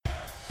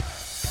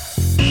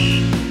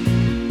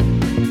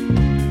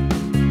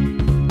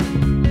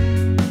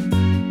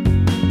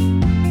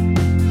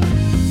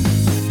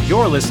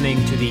You're listening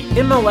to the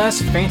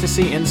MLS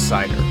Fantasy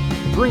Insider,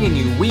 bringing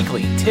you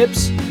weekly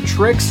tips,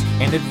 tricks,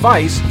 and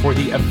advice for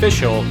the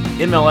official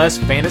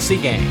MLS fantasy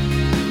game.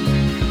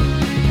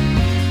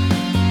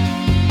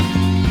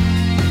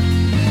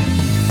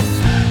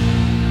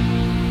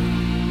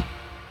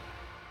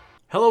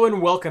 Hello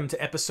and welcome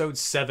to episode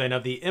 7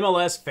 of the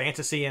MLS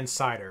Fantasy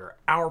Insider,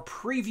 our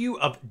preview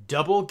of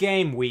Double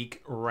Game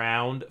Week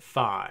Round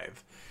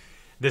 5.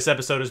 This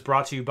episode is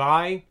brought to you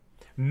by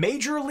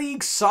Major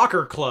League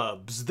Soccer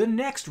Clubs, the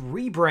next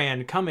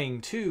rebrand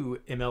coming to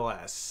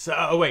MLS.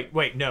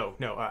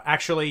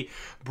 Actually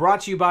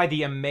brought to you by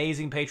the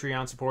amazing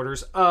Patreon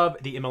supporters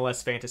of the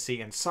MLS Fantasy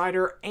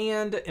Insider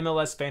and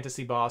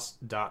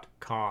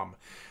MLSFantasyBoss.com.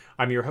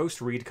 I'm your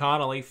host, Reed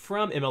Connolly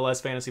from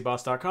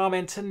MLSFantasyBoss.com,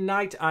 and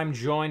tonight I'm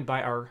joined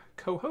by our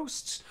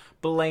co-hosts,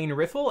 Blaine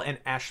Riffle and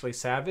Ashley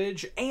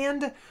Savage,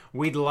 and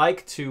we'd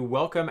like to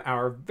welcome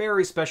our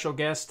very special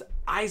guest,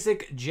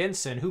 Isaac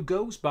Jensen, who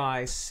goes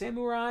by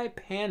Samurai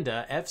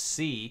Panda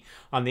FC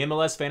on the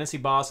MLS Fantasy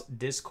Boss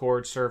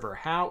Discord server.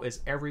 How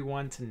is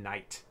everyone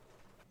tonight?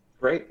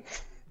 Great.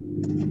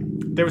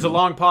 There was a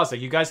long pause there.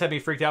 You guys had me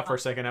freaked out for a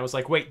second. I was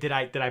like, wait, did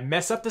I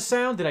mess up the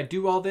sound? Did I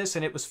do all this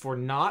and it was for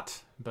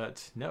naught?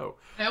 But no.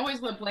 I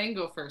always let Blaine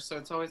go first, so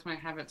it's always my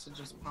habit to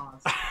just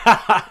pause.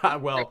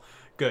 Well,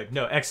 good.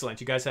 No,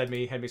 excellent. You guys had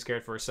me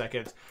scared for a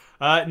second.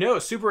 No,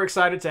 super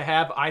excited to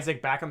have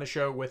Isaac back on the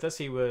show with us.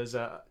 He was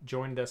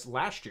joined us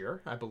last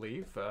year, I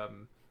believe.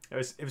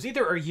 It was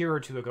either a year or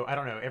two ago. I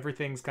don't know.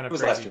 Everything's kind of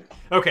crazy. Last year.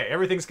 Okay,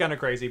 everything's kind of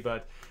crazy,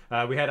 but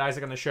we had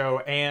Isaac on the show,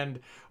 and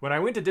when I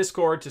went to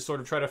Discord to sort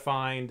of try to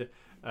find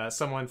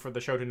someone for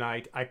the show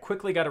tonight, I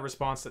quickly got a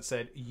response that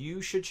said,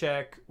 you should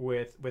check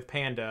with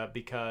Panda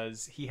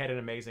because he had an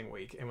amazing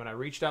week. And when I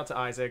reached out to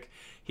Isaac,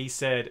 he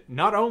said,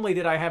 not only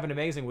did I have an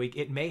amazing week,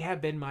 it may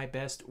have been my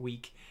best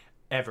week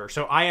ever.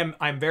 So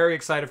I'm very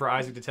excited for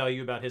Isaac to tell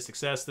you about his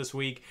success this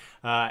week,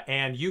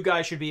 and you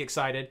guys should be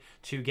excited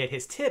to get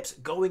his tips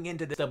going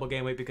into this double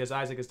game week because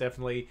Isaac is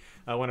definitely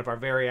one of our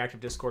very active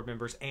Discord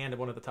members and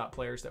one of the top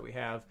players that we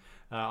have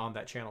on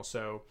that channel.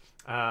 So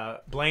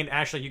Blaine,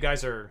 Ashley, you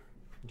guys are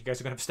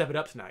gonna have to step it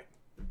up tonight.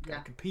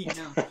 Gotta compete.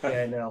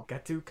 I know.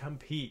 Got to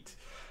compete.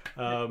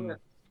 Well,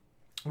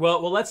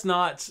 let's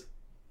not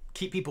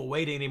keep people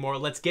waiting anymore.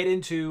 Let's get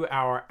into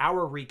our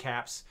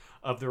recaps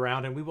of the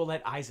round, and we will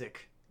let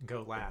Isaac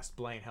go last.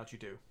 Blaine, how'd you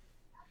do?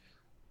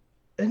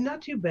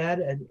 Not too bad.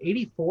 An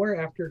 84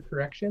 after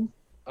correction,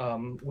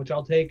 which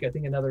I'll take. I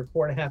think another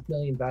 4.5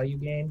 million value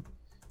gain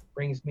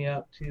brings me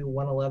up to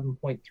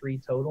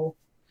 111.3 total.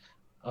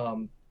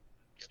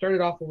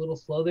 Started off a little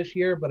slow this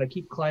year, but I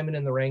keep climbing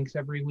in the ranks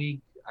every week.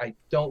 I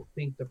don't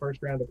think the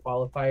first round of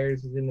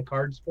qualifiers is in the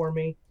cards for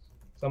me,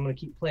 so I'm going to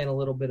keep playing a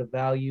little bit of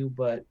value,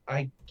 but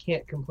I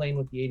can't complain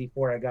with the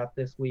 84 I got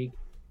this week.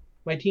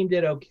 My team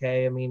did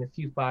okay. I mean, a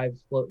few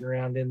fives floating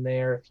around in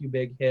there, a few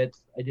big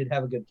hits. I did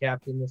have a good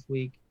captain this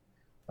week,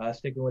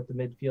 sticking with the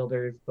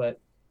midfielders, but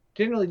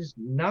generally just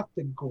not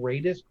the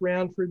greatest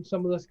round for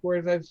some of the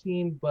scores I've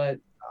seen, but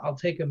I'll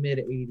take a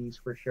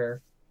mid-80s for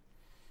sure.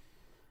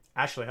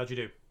 Ashley, how'd you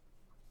do?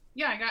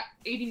 Yeah, I got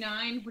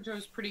 89, which I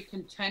was pretty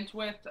content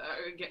with.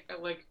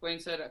 Like Blaine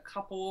said, a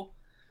couple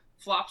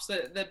flops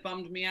that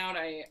bummed me out.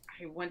 I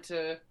went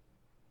to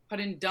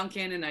put in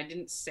Duncan and I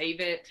didn't save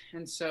it,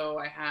 and so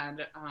I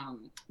had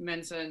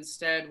Mensah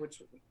instead,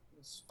 which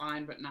was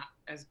fine but not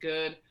as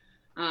good.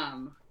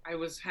 I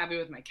was happy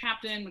with my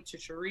captain with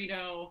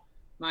Chicharito.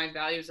 My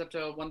value is up to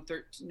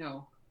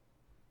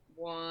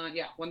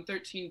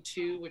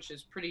 113.2, which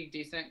is pretty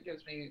decent.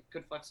 Gives me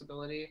good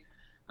flexibility.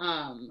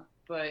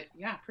 But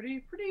yeah,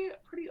 pretty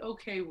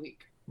okay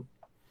week.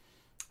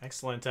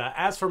 Excellent.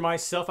 As for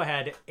myself, I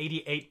had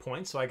 88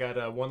 points, so I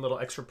got one little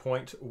extra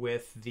point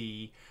with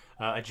the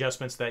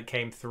adjustments that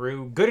came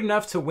through. Good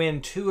enough to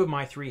win 2 of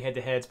my 3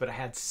 head-to-heads, but I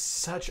had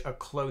such a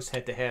close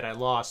head-to-head. I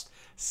lost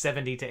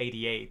 70 to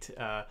 88.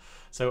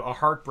 So a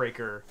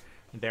heartbreaker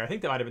there. I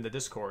think that might have been the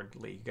Discord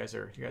league. You guys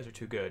are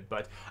too good.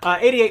 But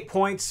 88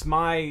 points.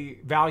 My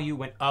value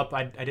went up.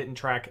 I didn't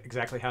track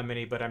exactly how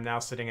many, but I'm now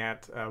sitting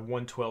at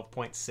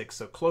 112.6,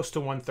 so close to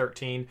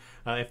 113.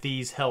 If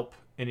these help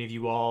any of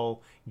you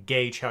all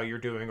gauge how you're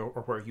doing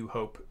or where you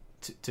hope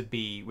to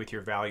be with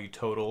your value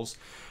totals.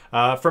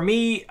 For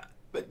me,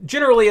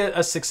 generally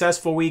a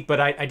successful week, but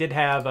I did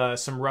have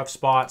some rough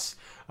spots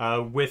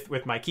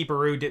with my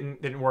keeperoo.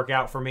 Didn't work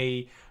out for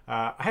me.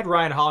 I had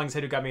Ryan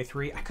Hollingshead who got me a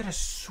 3. I could have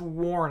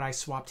sworn I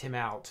swapped him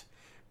out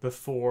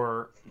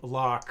before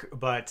lock,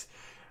 but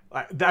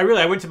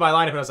I went to my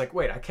lineup and I was like,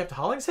 wait, I kept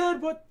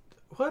Hollingshead? What?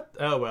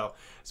 Oh well.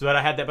 So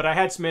I had that, but I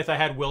had Smith, I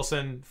had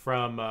Wilson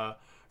from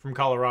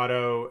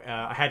Colorado.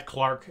 I had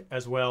Clark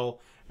as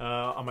well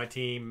on my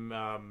team.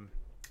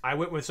 I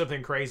went with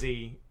something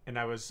crazy, and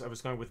I was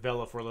going with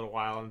Vela for a little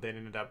while, and then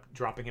ended up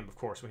dropping him, of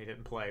course, when he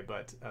didn't play.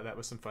 But that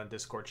was some fun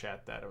Discord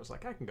chat that I was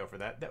like, I can go for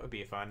that. That would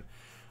be fun.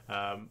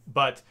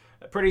 But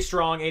pretty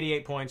strong.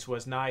 88 points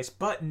was nice,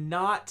 but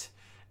not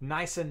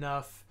nice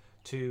enough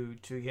to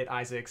hit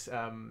Isaac's.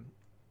 I'm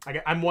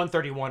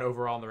 131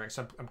 overall in the ranks,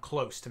 so I'm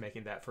close to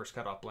making that first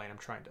cutoff, Blaine. I'm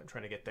trying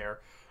to get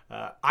there.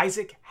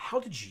 Isaac, how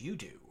did you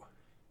do?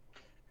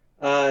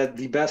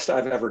 The best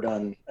I've ever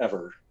done,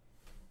 ever,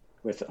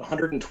 with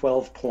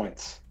 112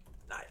 points.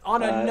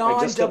 On a I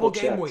just non-double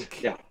game double-checked.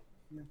 week. Yeah.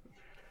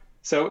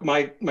 So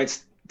my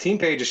team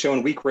page is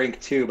showing week rank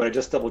 2, but I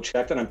just double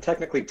checked, and I'm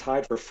technically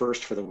tied for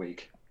first for the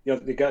week. You know,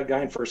 the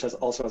guy in first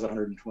also has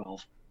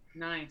 112.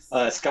 Nice.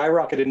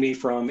 Skyrocketed me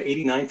from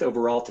 89th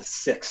overall to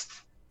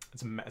 6th.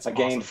 That's I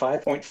gained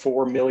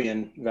 5.4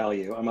 million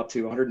value. I'm up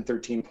to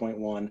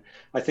 113.1.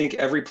 I think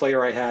every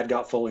player I had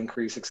got full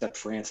increase except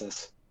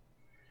Francis.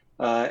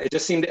 It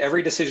just seemed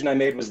every decision I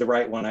made was the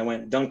right one. I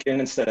went Duncan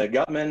instead of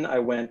Gutman. I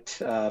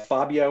went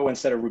Fabio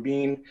instead of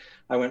Rubin.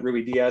 I went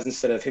Rui Diaz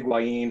instead of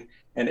Higuain.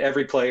 And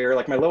every player,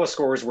 like my lowest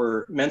scores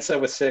were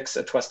Mensah with 6,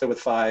 Atuesta with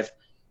 5,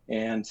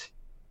 and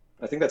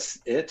I think that's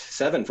it.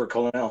 7 for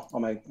Colonel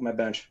on my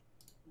bench.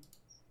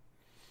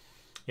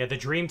 Yeah, the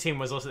dream team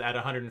was listed at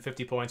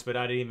 150 points, but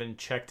I didn't even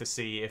check to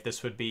see if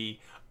this would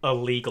be a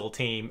legal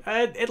team.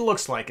 It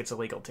looks like it's a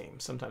legal team.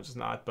 Sometimes it's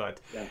not, but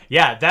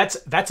yeah, that's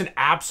an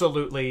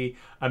absolutely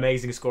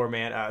amazing score,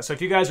 man. So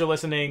if you guys are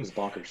listening, It was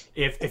bonkers.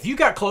 if you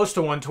got close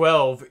to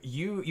 112,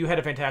 you had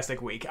a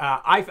fantastic week.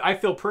 I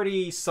feel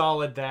pretty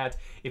solid that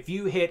if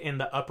you hit in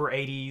the upper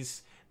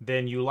 80s,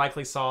 then you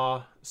likely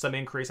saw some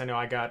increase. I know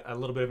I got a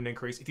little bit of an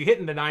increase. If you hit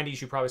in the 90s,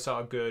 you probably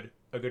saw a good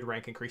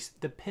rank increase,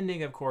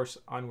 depending, of course,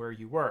 on where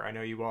you were. I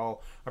know you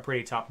all are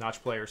pretty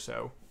top-notch players,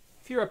 so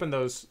if you're up in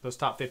those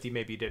top 50,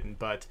 maybe you didn't.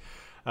 But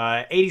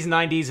 80s,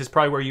 90s is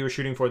probably where you were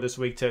shooting for this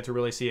week to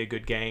really see a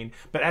good gain.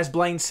 But as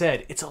Blaine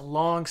said, it's a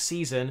long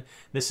season.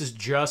 This is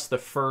just the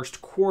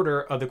first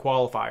quarter of the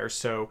qualifiers,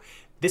 so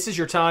this is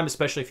your time,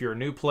 especially if you're a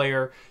new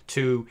player,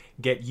 to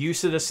get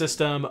used to the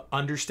system,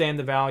 understand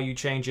the value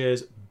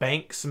changes,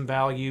 bank some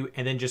value,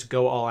 and then just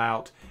go all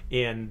out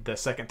in the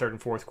second, third,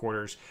 and fourth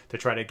quarters to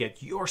try to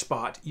get your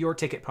spot, your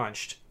ticket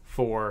punched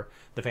for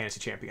the Fantasy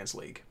Champions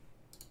League.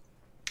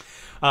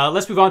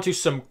 Let's move on to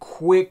some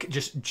quick,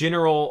 just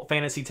general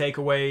fantasy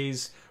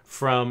takeaways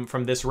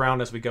from this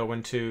round as we go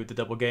into the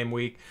double game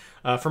week.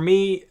 For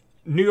me,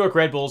 New York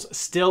Red Bulls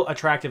still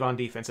attractive on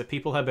defense. If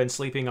people have been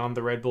sleeping on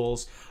the Red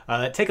Bulls,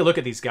 take a look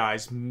at these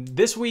guys.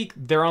 This week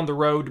they're on the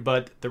road,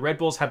 but the Red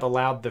Bulls have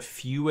allowed the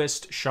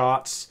fewest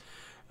shots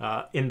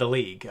in the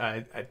league.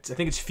 I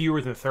think it's fewer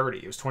than 30.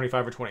 It was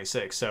 25 or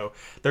 26. So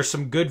there's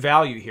some good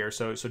value here.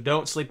 So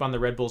don't sleep on the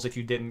Red Bulls if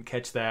you didn't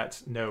catch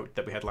that note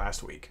that we had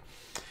last week.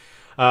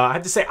 I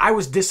have to say, I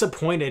was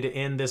disappointed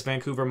in this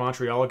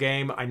Vancouver-Montreal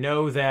game. I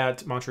know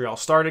that Montreal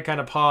started kind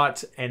of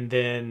hot, and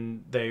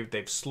then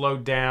they've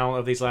slowed down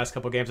over these last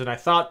couple games, and I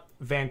thought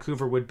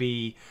Vancouver would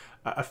be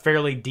a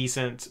fairly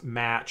decent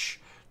match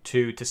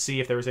to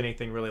see if there was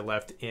anything really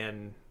left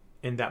in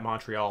that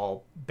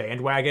Montreal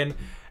bandwagon.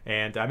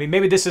 And, I mean,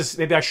 maybe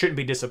I shouldn't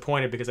be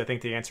disappointed because I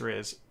think the answer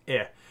is,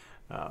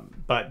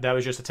 but that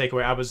was just a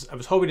takeaway. I was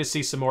hoping to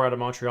see some more out of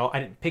Montreal. I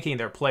didn't pick any of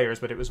their players,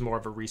 but it was more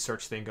of a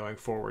research thing going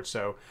forward.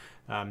 So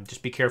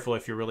just be careful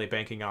if you're really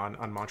banking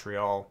on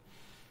Montreal.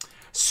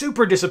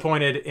 Super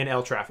disappointed in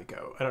El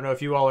Tráfico. I don't know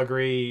if you all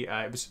agree.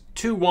 It was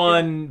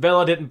 2-1.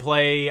 Vela didn't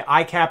play.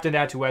 I captained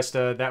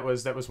Atuesta. That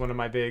was one of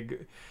my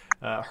big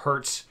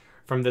hurts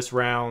from this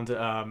round.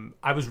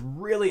 I was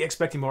really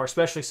expecting more,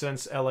 especially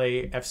since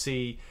LA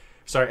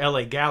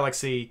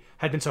Galaxy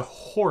had been so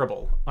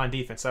horrible on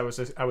defense. I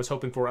was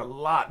hoping for a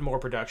lot more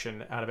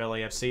production out of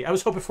LAFC. I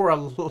was hoping for a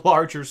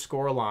larger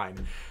score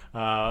line.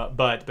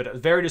 But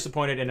very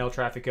disappointed in El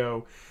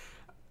Tráfico.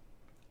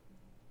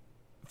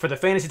 For the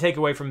fantasy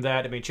takeaway from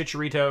that, I mean,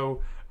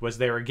 Chicharito was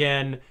there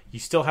again. You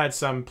still had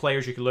some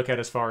players you could look at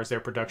as far as their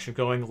production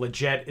going.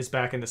 Leggett is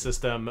back in the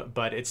system,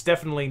 but it's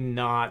definitely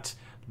not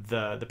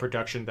the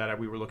production that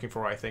we were looking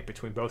for, I think,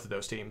 between both of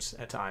those teams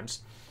at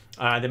times.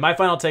 Then my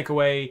final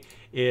takeaway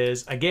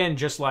is, again,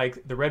 just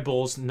like the Red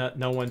Bulls,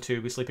 no one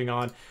to be sleeping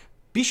on.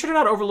 Be sure to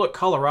not overlook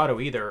Colorado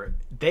either.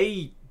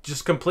 They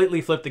just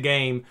completely flipped the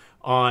game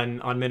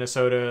on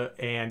Minnesota,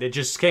 and it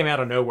just came out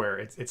of nowhere,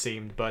 it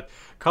seemed. But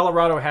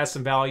Colorado has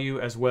some value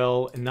as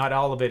well, and not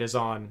all of it is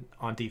on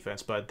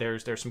defense, but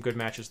there's some good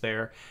matches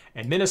there.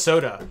 And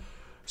Minnesota,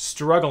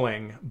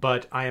 struggling,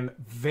 but I am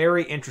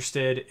very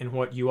interested in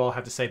what you all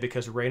have to say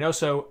because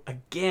Reynoso,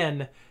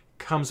 again,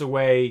 comes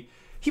away.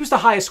 He was the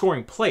highest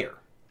scoring player,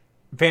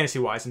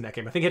 fantasy-wise, in that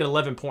game. I think he had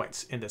 11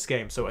 points in this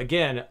game. So,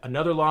 again,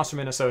 another loss for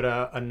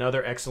Minnesota,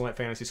 another excellent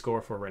fantasy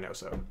score for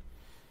Reynoso.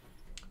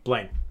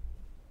 Blaine,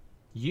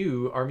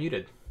 you are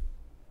muted.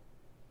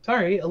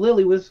 Sorry,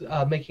 Lily was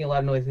making a lot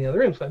of noise in the other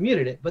room, so I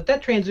muted it. But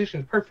that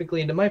transitions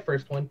perfectly into my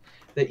first one,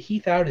 that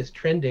Heath Out is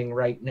trending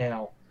right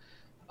now.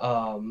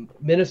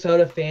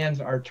 Minnesota fans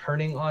are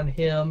turning on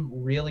him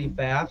really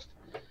fast,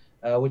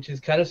 which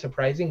is kind of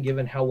surprising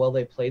given how well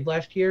they played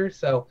last year.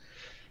 So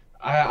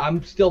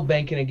I'm still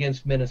banking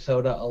against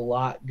Minnesota a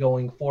lot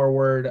going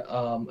forward.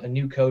 A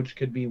new coach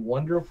could be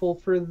wonderful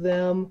for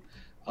them.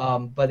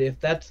 But if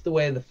that's the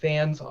way the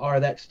fans are,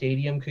 that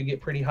stadium could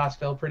get pretty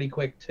hostile pretty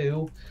quick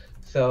too.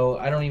 So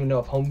I don't even know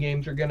if home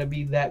games are going to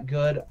be that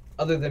good.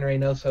 Other than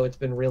Reynoso, it's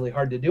been really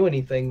hard to do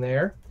anything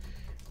there.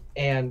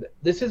 And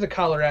this is a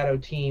Colorado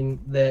team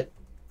that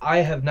I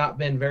have not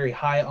been very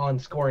high on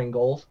scoring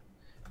goals.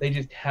 They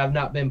just have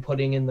not been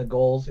putting in the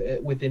goals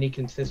with any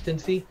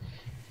consistency.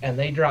 And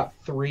they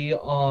dropped 3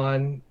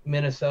 on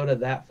Minnesota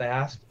that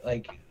fast.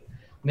 Like,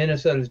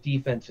 Minnesota's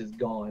defense is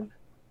gone.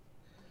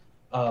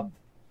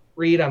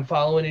 Reed, I'm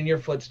following in your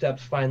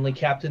footsteps finally.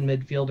 Captain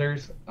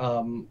midfielders.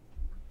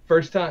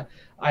 First time,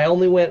 I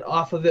only went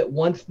off of it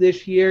once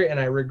this year, and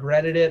I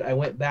regretted it. I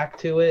went back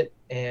to it,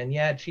 and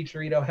yeah,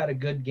 Chicharito had a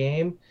good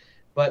game,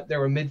 but there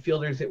were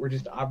midfielders that were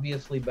just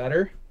obviously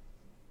better.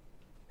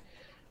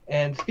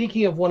 And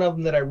speaking of one of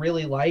them that I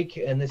really like,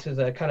 and this is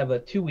a kind of a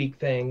 2-week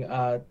thing,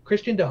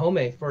 Christian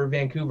Dahome for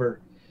Vancouver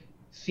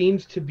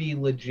seems to be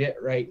legit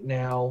right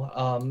now.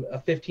 A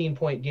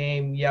 15-point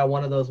game. Yeah,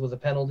 one of those was a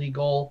penalty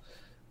goal,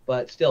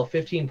 but still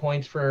 15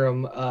 points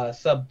from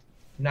sub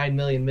 9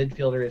 million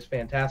midfielder is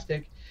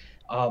fantastic.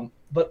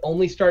 But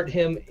only start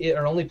him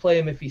or only play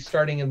him if he's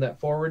starting in that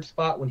forward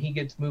spot. When he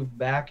gets moved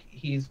back,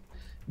 he's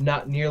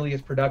not nearly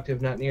as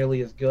productive, not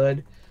nearly as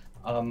good.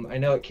 I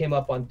know it came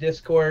up on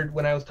Discord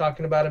when I was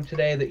talking about him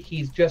today that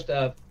he's just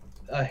a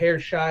hair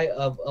shy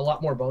of a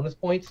lot more bonus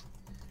points.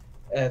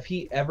 If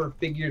he ever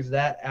figures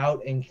that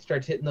out and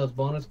starts hitting those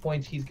bonus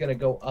points, he's going to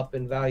go up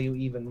in value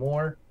even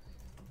more.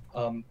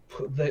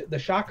 The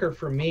shocker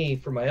for me,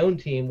 for my own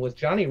team, was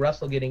Johnny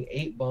Russell getting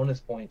 8 bonus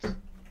points.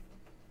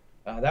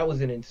 That was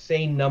an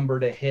insane number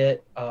to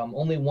hit.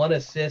 Only 1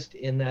 assist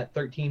in that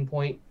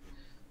 13-point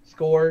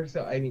score.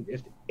 So, I mean,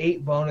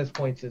 8 bonus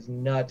points is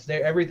nuts.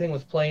 Everything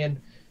was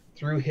playing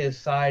through his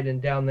side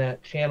and down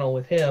that channel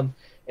with him.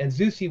 And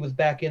Zusi was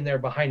back in there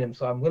behind him.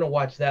 So I'm going to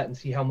watch that and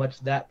see how much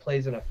that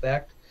plays an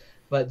effect.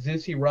 But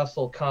Zusi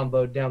Russell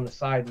combo down the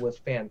side was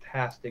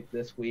fantastic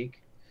this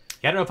week.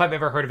 Yeah, I don't know if I've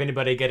ever heard of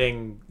anybody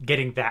getting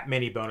that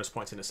many bonus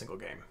points in a single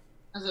game.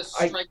 As a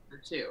striker,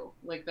 too.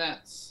 Like,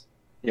 that's...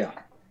 Yeah.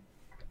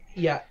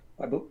 Yeah.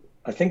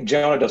 I think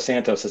Jonah Dos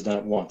Santos has done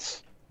it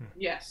once.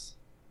 Yes.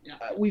 Yeah.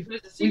 As a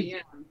CDM,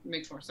 it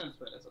makes more sense,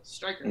 but as a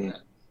striker,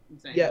 that's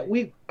insane. Yeah,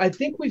 I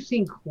think we've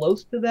seen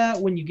close to that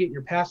when you get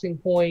your passing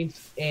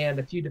points and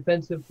a few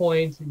defensive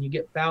points and you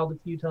get fouled a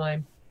few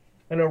times.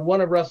 I know one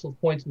of Russell's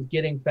points was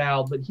getting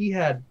fouled, but he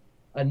had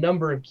a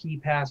number of key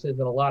passes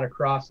and a lot of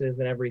crosses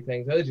and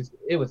everything. So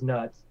it was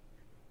nuts.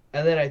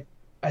 And then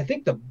I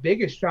think the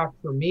biggest shock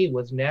for me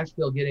was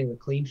Nashville getting the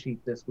clean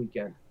sheet this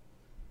weekend.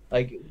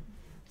 Like,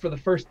 for the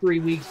first 3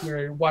 weeks, we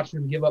were watching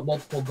them give up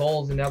multiple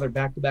goals, and now they're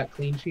back-to-back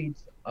clean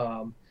sheets.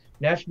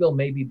 Nashville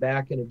may be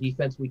back in a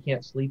defense we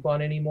can't sleep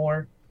on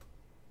anymore.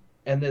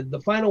 And the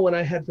final one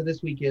I had for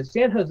this week is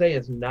San Jose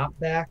is not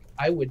back.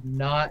 I would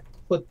not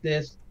put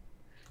this.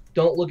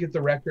 Don't look at the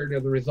record or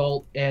the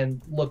result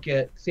and look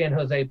at San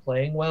Jose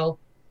playing well.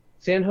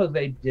 San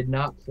Jose did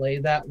not play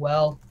that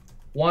well.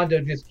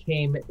 Wando just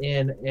came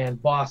in and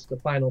bossed the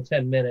final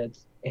 10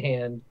 minutes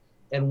and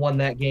won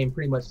that game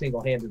pretty much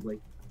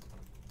single-handedly.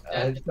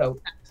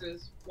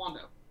 Texas,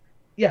 Wando.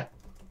 Yeah.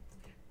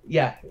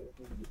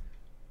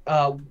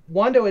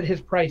 Wando at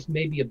his price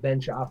may be a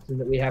bench option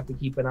that we have to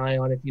keep an eye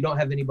on. If you don't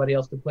have anybody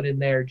else to put in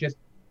there, just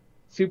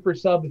super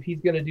sub if he's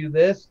going to do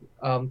this.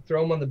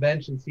 Throw him on the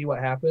bench and see what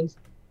happens.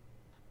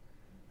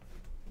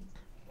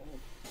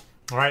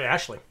 All right,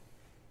 Ashley.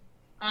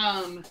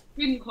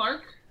 Hayden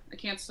Clark. I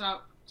can't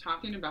stop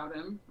talking about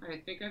him. I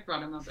think I've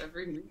brought him up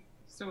every week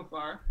so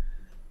far.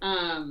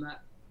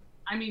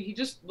 I mean, he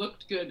just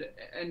looked good,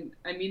 and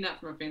I mean that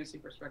from a fantasy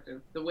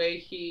perspective. The way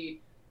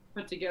he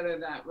put together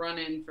that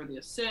run-in for the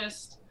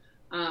assist,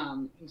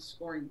 he's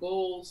scoring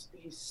goals,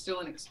 he's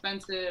still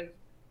inexpensive.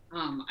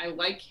 I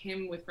like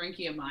him with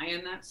Frankie Amaya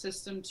in that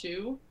system,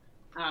 too.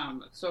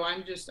 So I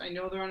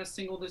know they're on a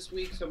single this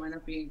week, so it might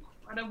not be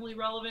incredibly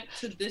relevant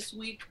to this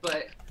week,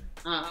 but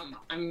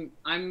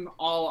I'm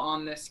all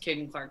on this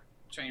Caden Clark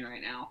train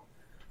right now.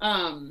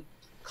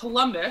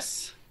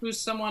 Columbus, who's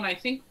someone I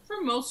think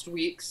for most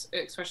weeks,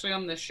 especially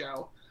on this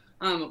show,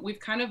 we've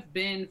kind of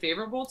been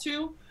favorable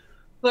to,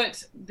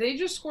 but they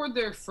just scored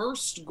their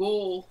first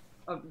goal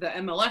of the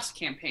MLS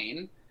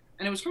campaign,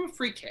 and it was from a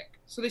free kick.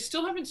 So they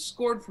still haven't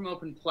scored from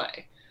open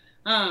play.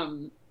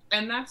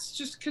 And that's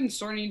just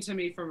concerning to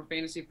me from a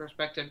fantasy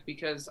perspective,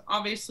 because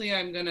obviously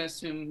I'm going to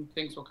assume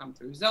things will come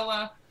through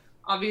Zella.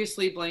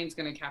 Obviously Blaine's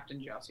going to captain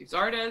Gyasi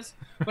Zardes,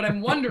 but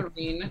I'm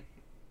wondering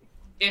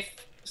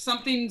if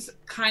something's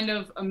kind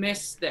of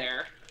amiss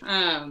there.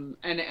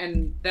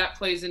 And that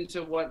plays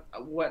into what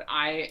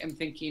I am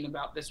thinking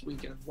about this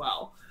week as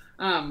well.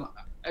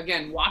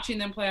 Again, watching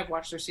them play, I've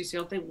watched their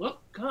CCL. They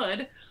look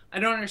good. I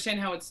don't understand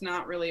how it's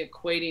not really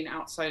equating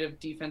outside of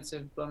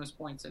defensive bonus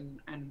points and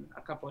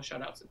a couple of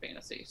shutouts in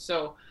fantasy.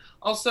 So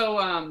also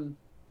on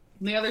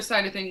the other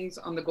side of things,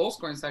 on the goal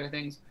scoring side of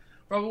things,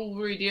 Raul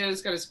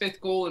Ruidiaz got his 5th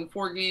goal in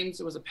 4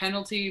 games. It was a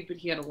penalty, but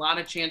he had a lot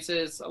of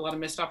chances, a lot of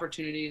missed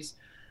opportunities.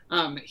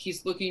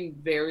 He's looking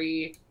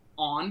very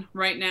on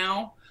right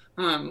now,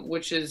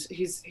 which is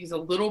he's a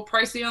little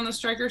pricey on the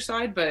striker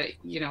side, but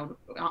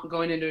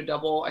going into a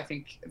double, I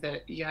think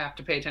that you have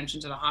to pay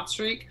attention to the hot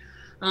streak.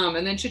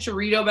 And then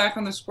Chicharito back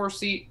on the score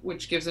sheet,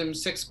 which gives him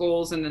 6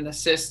 goals and an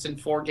assist in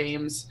 4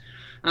 games.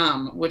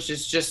 which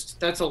is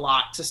that's a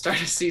lot to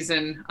start a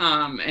season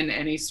in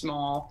any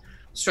small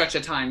stretch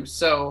of time.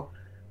 So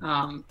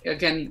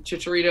again,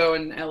 Chicharito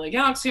and LA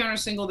Galaxy aren't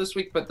a single this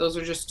week, but those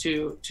are just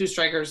two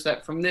strikers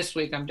that from this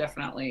week I'm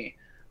definitely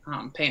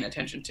paying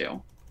attention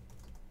to.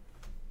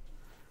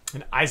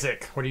 And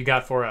Isaac, what do you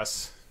got for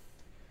us?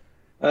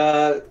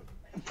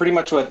 Pretty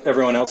much what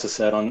everyone else has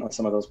said on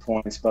some of those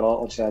points, but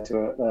I'll chat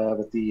to it.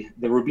 But the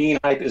Rubin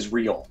hype is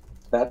real.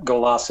 That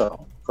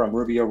golazo from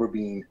Rubio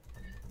Rubin,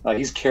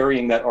 he's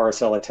carrying that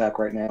RSL attack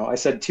right now. I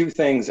said two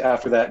things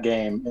after that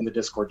game in the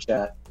Discord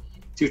chat.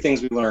 Two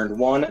things we learned.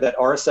 One, that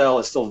RSL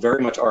is still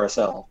very much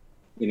RSL,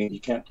 meaning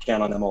you can't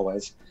count on them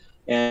always.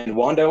 And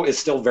Wando is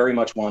still very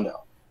much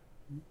Wando.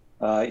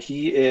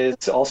 He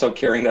is also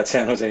carrying that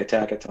San Jose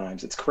attack at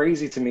times. It's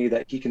crazy to me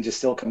that he can just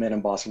still come in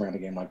and boss around a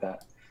game like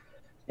that.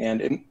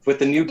 And with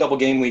the new double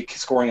game week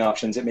scoring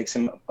options, it makes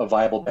him a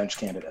viable bench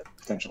candidate,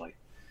 potentially.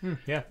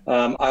 Yeah.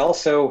 I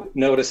also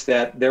noticed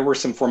that there were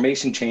some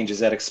formation changes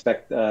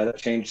that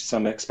changed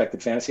some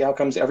expected fantasy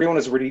outcomes. Everyone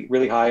is really,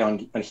 really high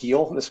on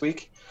Heel this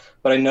week.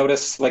 But I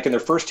noticed, like in their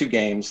first two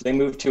games, they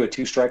moved to a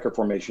two-striker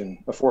formation,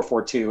 a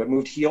 4-4-2. It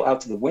moved Heel out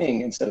to the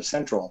wing instead of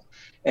central,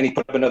 and he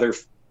put up another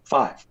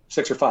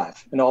 6 or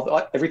 5. And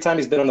every time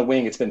he's been on the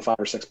wing, it's been 5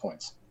 or 6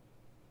 points.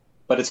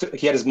 But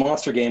he had his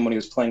monster game when he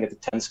was playing at the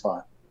 10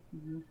 spot.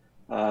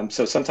 Mm-hmm.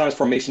 So sometimes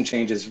formation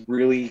changes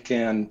really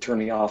can turn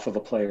me off of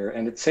a player.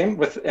 And it's same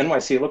with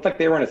NYC. It looked like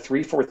they were in a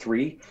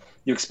 3-4-3.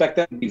 You expect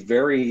them to be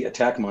very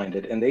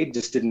attack-minded, and they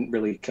just didn't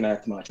really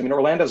connect much. I mean,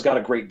 Orlando's got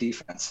a great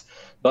defense,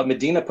 but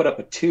Medina put up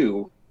a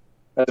 2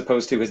 as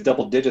opposed to his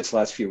double digits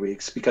last few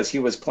weeks because he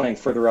was playing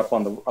further up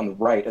on the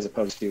right as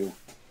opposed to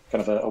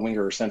kind of a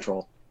winger or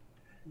central.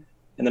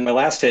 And then my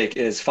last take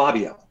is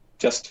Fabio,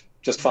 just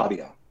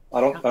Fabio. I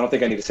don't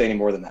think I need to say any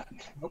more than that.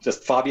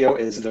 Just Fabio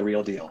is the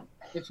real deal.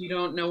 If you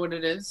don't know what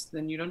it is,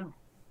 then you don't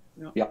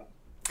know. Yeah.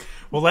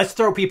 Well, let's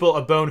throw people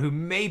a bone who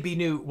may be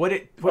new. What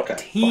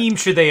team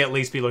should they at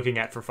least be looking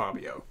at for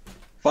Fabio?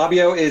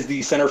 Fabio is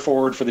the center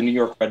forward for the New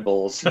York Red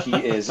Bulls. He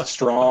is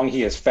strong.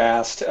 He is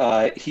fast.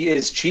 He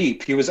is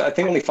cheap. He was, I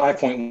think, only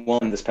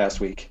 5.1 this past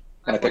week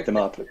when I picked him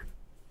up.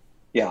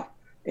 Yeah.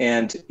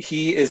 And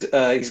he's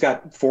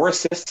got 4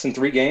 assists in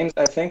 3 games,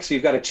 I think. So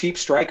you've got a cheap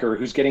striker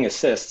who's getting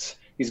assists.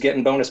 He's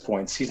getting bonus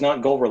points. He's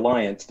not goal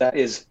reliant. That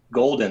is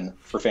golden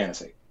for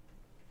fantasy.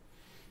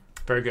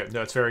 Very good.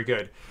 No, it's very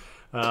good.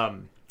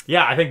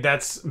 Yeah, I think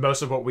that's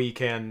most of what we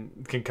can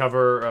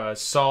cover.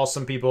 Saw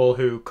some people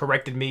who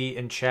corrected me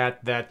in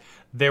chat that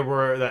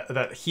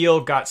that Heel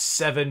got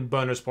 7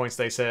 bonus points,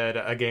 they said,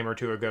 a game or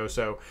two ago.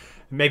 So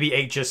maybe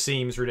 8 just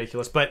seems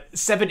ridiculous. But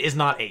 7 is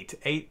not 8.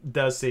 8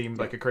 does seem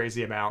like a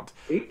crazy amount.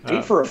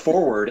 8 for a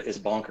forward is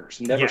bonkers.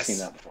 Never seen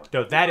that before.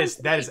 No, that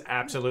is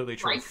absolutely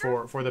true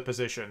for the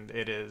position.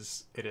 It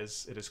is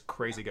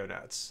crazy go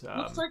nuts.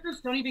 Most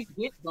strikers don't even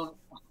get bonus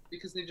points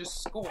because they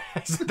just score.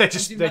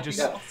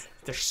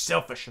 They're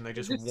selfish and they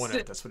just want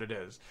it. That's what it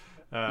is.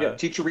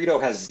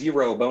 Chicharito has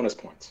 0 bonus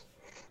points.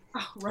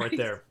 Oh, right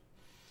there.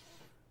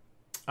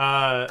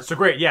 So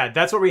great. Yeah,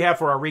 that's what we have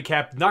for our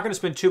recap. Not going to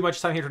spend too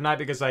much time here tonight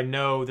because I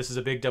know this is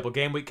a big double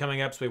game week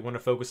coming up, so we want to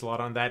focus a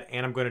lot on that.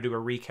 And I'm going to do a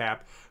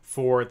recap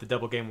for the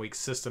double game week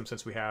system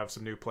since we have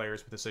some new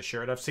players with us this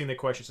year. And I've seen the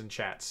questions in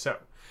chat. So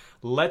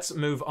let's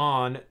move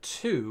on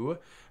to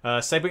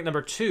segment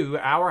number 2,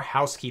 our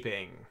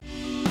housekeeping.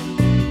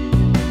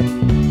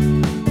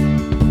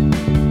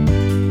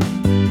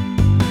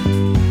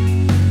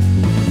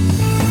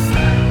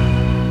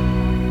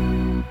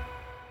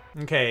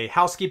 Okay,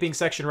 housekeeping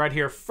section right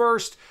here.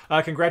 First,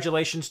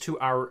 congratulations to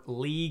our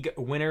league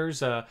winners.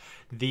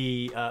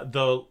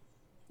 The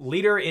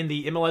leader in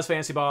the MLS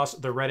Fantasy Boss,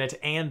 the Reddit,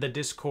 and the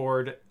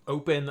Discord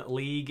Open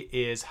League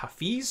is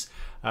Hafiz.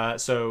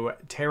 So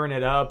tearing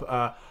it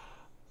up.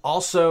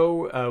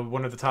 Also,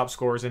 one of the top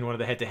scorers in one of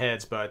the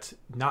head-to-heads, but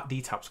not the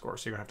top scorer,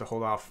 so you're going to have to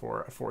hold off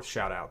for a 4th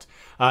shout-out.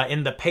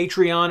 In the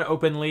Patreon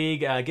Open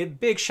League, give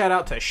big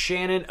shout-out to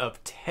Shannon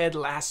of Ted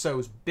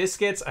Lasso's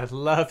Biscuits. I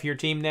love your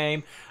team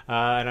name,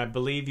 and I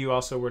believe you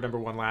also were number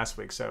 1 last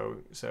week, so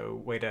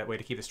way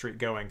to keep the streak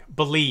going.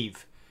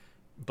 Believe.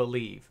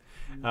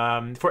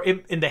 For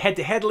in the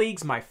head-to-head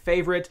leagues, my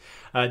favorite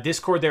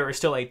Discord, there is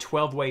still a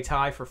 12-way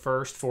tie for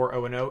first,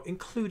 4-0-0,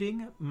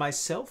 including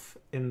myself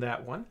in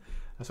that one.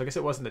 So I guess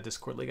it wasn't the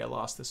Discord league I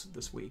lost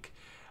this week.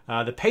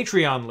 The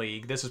Patreon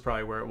league, this is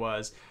probably where it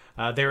was.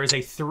 There is a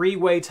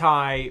 3-way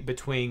tie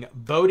between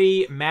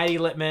Bodie, Maddie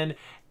Littman,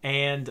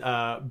 and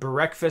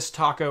Breakfast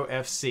Taco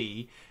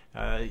FC.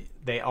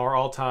 They are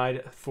all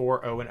tied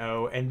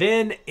 4-0-0. And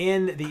then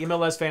in the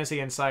MLS Fantasy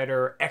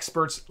Insider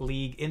Experts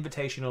League,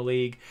 Invitational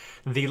League,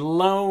 the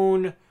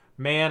lone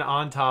man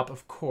on top,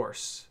 of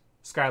course,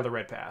 Skylar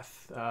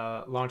Redpath,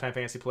 longtime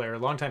fantasy player,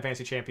 longtime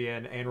fantasy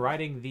champion, and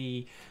writing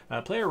the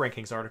player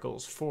rankings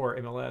articles for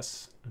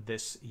MLS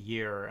this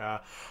year.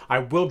 I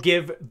will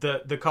give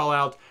the call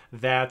out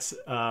that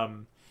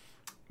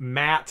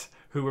Matt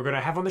who we're going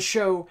to have on the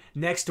show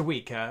next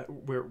week.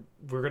 We're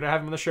going to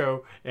have him on the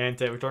show, and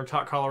we're going to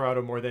talk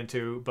Colorado more than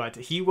two. But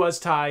he was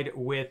tied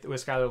with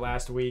Skyler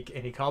last week,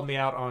 and he called me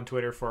out on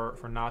Twitter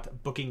for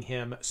not booking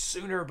him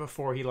sooner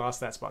before he lost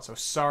that spot. So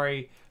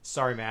sorry,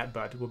 Matt,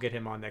 but we'll get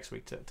him on next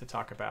week to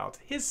talk about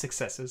his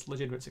successes,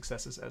 legitimate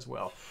successes as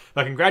well.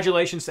 But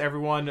congratulations to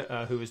everyone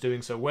who is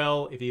doing so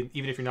well,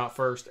 even if you're not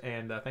first,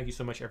 and thank you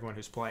so much everyone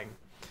who's playing.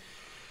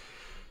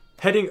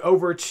 Heading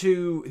over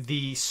to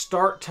the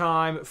start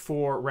time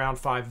for round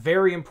 5.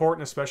 Very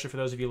important, especially for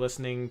those of you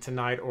listening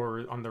tonight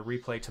or on the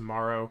replay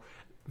tomorrow.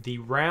 The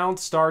round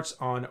starts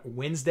on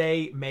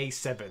Wednesday, May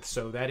 7th.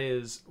 So that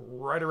is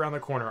right around the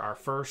corner, our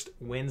first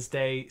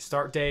Wednesday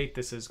start date.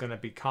 This is going to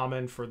be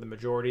common for the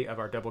majority of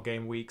our double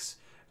game weeks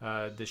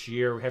this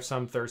year. We have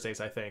some Thursdays,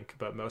 I think,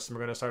 but most of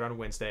them are going to start on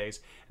Wednesdays.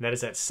 And that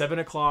is at 7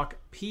 o'clock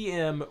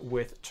p.m.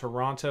 with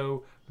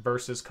Toronto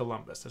versus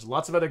Columbus. There's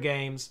lots of other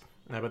games.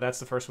 But that's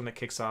the first one that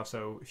kicks off.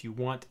 So if you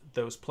want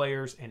those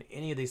players and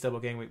any of these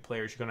double game week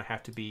players, you're going to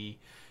have to be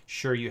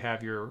sure you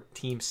have your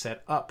team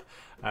set up.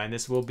 And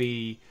this will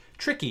be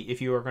tricky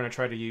if you are going to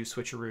try to use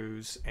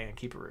switcheroos and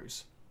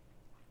keeperoos.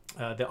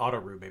 The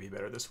auto-roo may be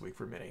better this week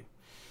for many.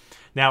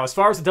 Now, as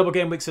far as the double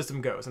game week system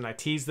goes, and I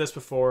teased this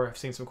before, I've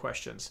seen some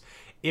questions.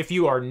 If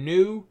you are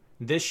new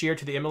this year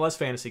to the MLS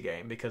fantasy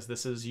game, because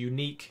this is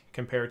unique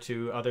compared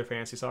to other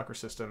fantasy soccer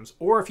systems,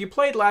 or if you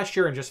played last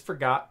year and just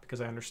forgot,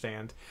 because I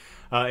understand,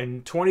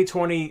 in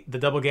 2020, the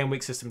double game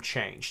week system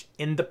changed.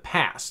 In the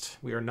past,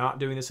 we are not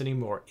doing this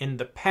anymore. In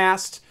the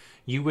past,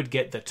 you would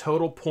get the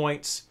total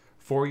points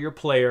for your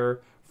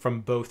player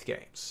from both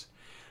games.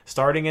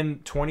 Starting in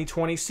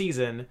 2020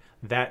 season,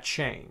 that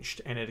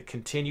changed, and it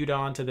continued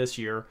on to this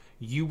year.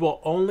 You will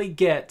only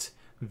get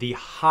the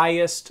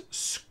highest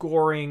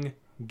scoring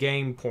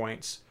game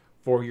points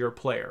for your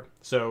player.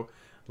 So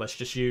let's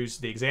just use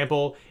the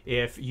example.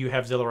 If you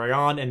have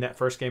Zelarayán in that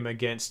first game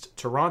against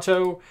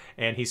Toronto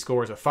and he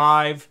scores a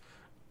 5,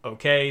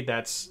 okay,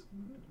 that's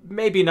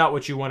maybe not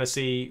what you want to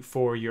see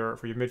for your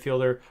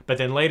midfielder. But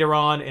then later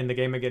on in the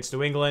game against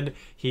New England,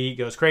 he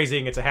goes crazy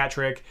and gets a hat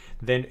trick.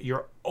 Then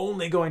you're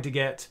only going to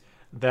get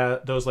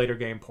those later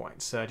game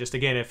points. Just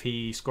again, if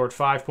he scored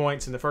 5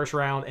 points in the first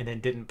round and then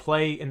didn't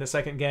play in the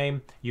second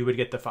game, you would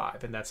get the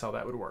 5, and that's how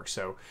that would work.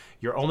 So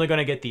you're only going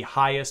to get the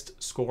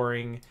highest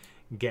scoring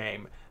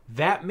game.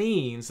 That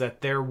means that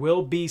there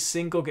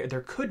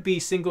could be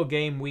single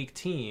game week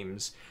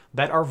teams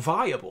that are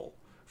viable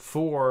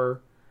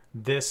for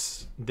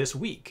this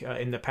week.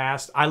 In the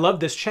past, I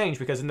love this change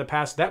because in the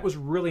past that was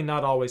really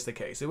not always the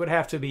case. It would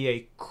have to be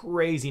a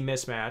crazy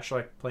mismatch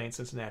like playing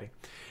Cincinnati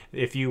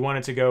if you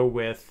wanted to go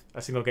with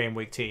a single game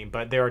week team.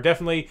 But there are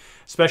definitely,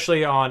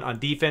 especially on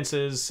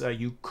defenses,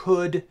 you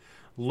could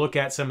look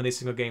at some of these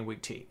single game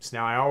week teams.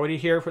 Now, I already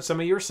hear what some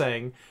of you are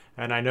saying,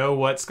 and I know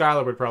what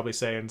Skylar would probably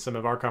say in some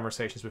of our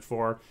conversations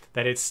before,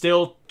 that it's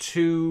still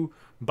 2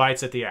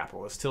 bites at the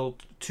apple. It's still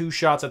 2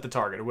 shots at the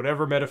target.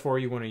 Whatever metaphor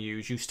you want to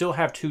use, you still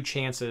have 2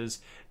 chances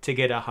to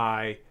get a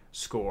high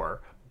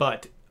score.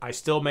 But I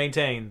still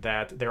maintain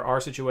that there are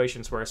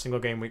situations where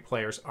single game week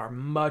players are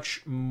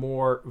much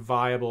more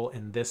viable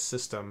in this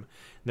system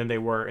than they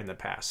were in the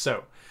past.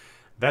 So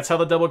that's how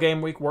the double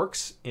game week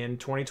works in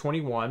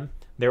 2021.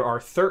 There are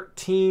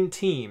 13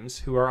 teams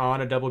who are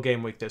on a double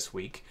game week this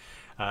week.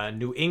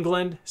 New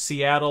England,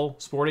 Seattle,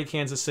 Sporting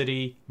Kansas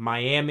City,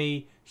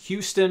 Miami,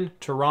 Houston,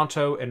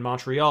 Toronto, and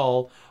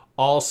Montreal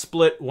all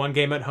split 1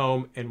 game at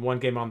home and 1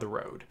 game on the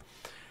road.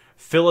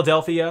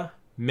 Philadelphia,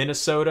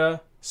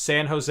 Minnesota,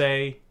 San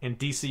Jose, and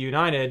DC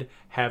United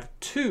have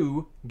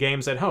 2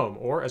 games at home,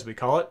 or as we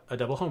call it, a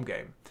double home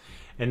game.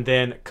 And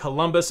then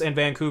Columbus and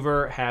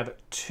Vancouver have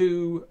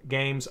 2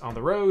 games on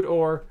the road,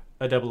 or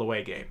a double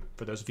away game.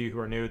 For those of you who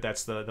are new,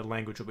 that's the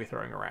language we'll be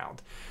throwing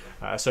around.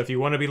 So if you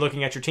want to be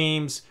looking at your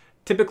teams,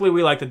 typically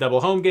we like the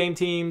double home game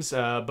teams,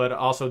 but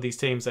also these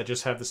teams that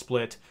just have the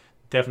split,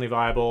 definitely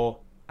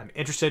viable. I'm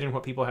interested in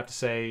what people have to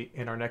say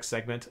in our next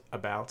segment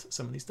about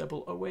some of these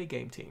double away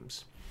game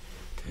teams.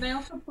 Can I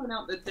also point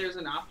out that there's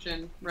an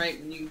option, right,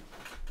 when you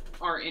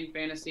are in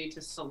fantasy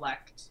to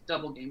select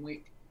double game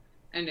week,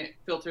 and it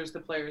filters the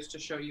players to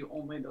show you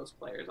only those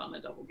players on the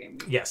double game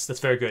week. Yes,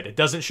 that's very good. It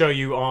doesn't show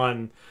you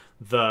on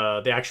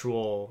the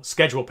actual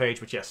schedule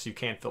page, but yes, you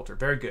can filter.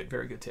 Very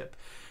good tip.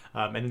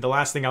 And the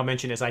last thing I'll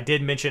mention is I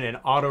did mention an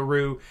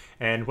auto-roo,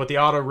 and what the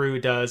auto-roo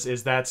does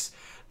is that's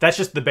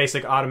just the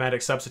basic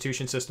automatic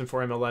substitution system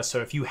for MLS.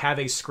 So if you have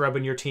a scrub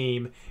in your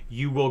team,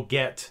 you will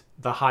get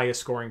the highest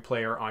scoring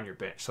player on your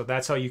bench. So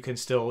that's how you can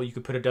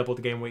put a double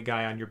game week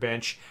guy on your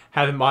bench,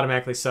 have him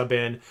automatically sub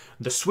in.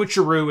 The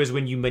switcheroo is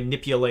when you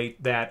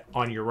manipulate that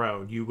on your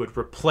own. You would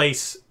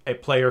replace a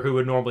player who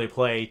would normally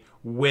play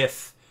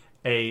with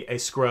a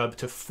scrub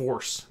to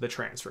force the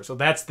transfer. So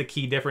that's the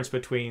key difference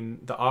between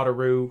the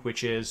auto-roo,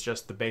 which is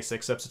just the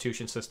basic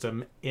substitution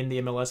system in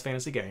the MLS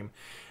fantasy game,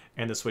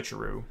 and the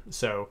switcheroo.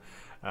 So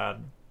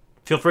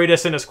feel free to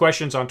send us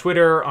questions on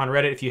Twitter, on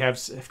Reddit if you have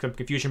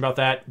confusion about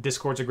that.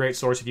 Discord's a great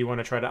source if you want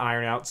to try to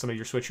iron out some of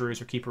your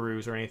switcheroos or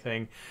keeperoos or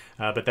anything.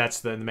 But that's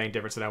the main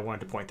difference, that I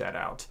wanted to point that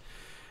out.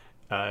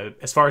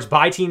 As far as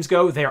bye teams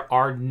go, there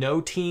are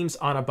no teams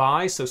on a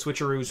bye, so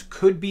switcheroos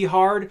could be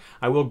hard.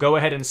 I will go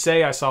ahead and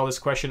say, I saw this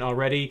question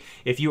already,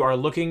 if you are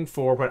looking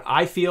for what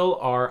I feel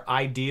are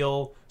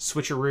ideal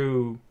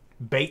switcheroo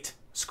bait,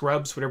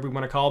 scrubs, whatever we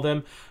want to call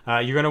them,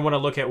 you're going to want to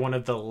look at one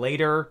of the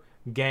later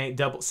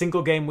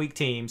single game week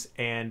teams,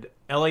 and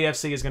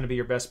LAFC is going to be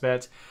your best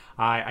bet.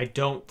 I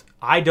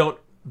don't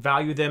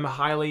value them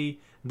highly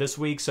this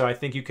week, so I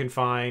think you can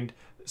find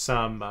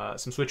some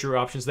switcheroo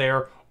options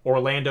there.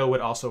 Orlando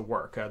would also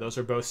work. Those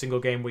are both single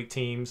game week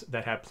teams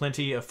that have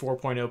plenty of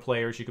 4.0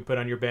 players you can put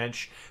on your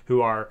bench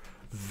who are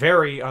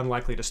very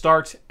unlikely to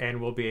start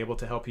and will be able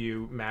to help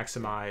you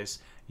maximize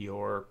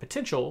your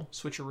potential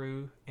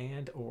switcheroo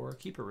and or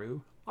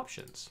keeperoo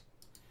options.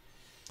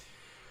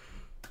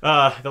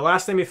 The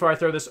last thing before I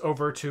throw this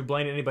over to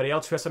Blaine and anybody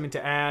else who has something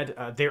to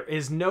add, there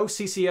is no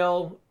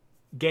CCL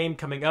game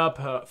coming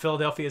up.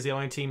 Philadelphia is the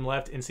only team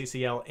left in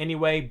CCL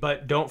anyway,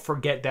 but don't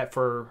forget that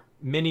for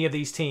many of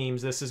these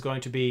teams, this is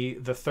going to be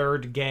the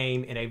third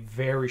game in a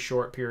very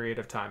short period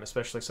of time,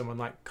 especially someone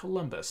like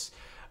Columbus.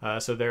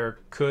 So there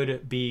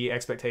could be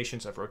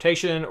expectations of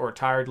rotation or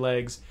tired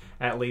legs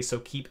at least, so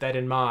keep that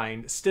in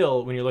mind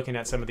still when you're looking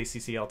at some of these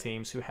CCL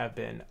teams who have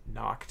been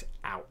knocked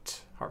out.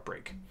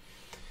 Heartbreak.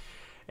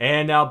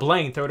 And now,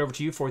 Blaine, throw it over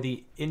to you for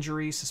the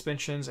injury,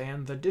 suspensions,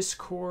 and the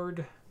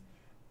Discord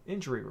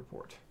injury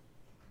report.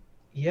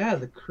 Yeah,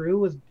 the crew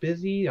was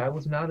busy. I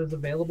was not as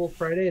available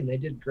Friday, and they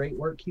did great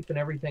work keeping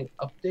everything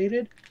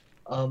updated.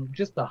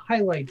 Just the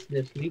highlights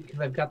this week,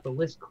 because I've got the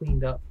list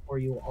cleaned up for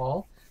you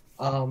all.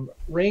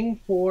 Ring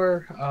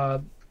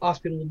for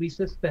Austin will be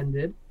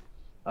suspended.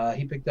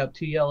 He picked up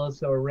 2 yellows,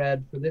 so a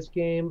red for this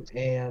game,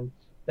 and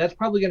that's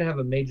probably going to have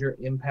a major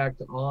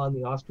impact on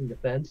the Austin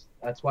defense.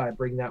 That's why I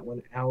bring that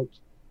one out.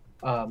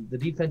 The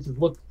defense has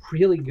looked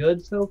really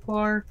good so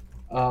far.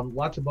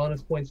 Lots of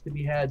bonus points to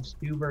be had.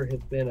 Stuber has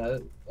been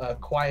a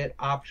quiet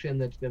option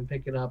that's been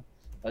picking up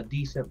a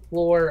decent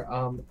floor.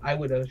 I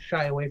would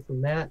shy away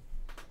from that.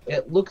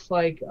 It looks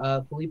like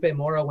Felipe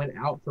Mora went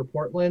out for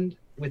Portland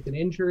with an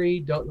injury.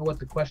 Don't know what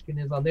the question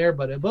is on there,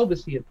 but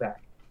Ebobisse is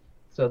back.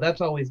 So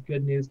that's always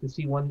good news to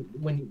see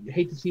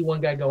hate to see one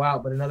guy go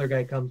out, but another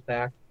guy comes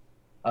back.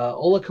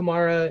 Ola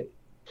Kamara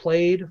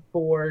played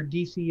for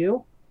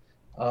DCU.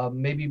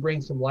 Maybe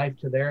bring some life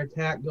to their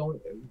attack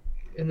going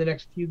in the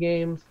next few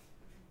games.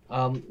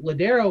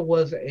 Ladero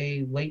was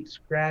a late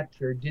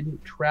scratch or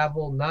didn't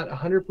travel. Not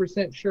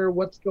 100% sure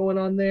what's going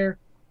on there.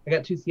 I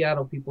got 2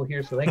 Seattle people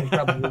here, so they can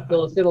probably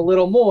fill us in a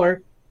little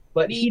more.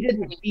 But he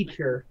didn't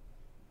feature.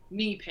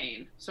 Knee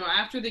pain. So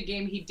after the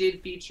game, he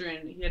did feature,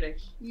 and he had a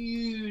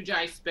huge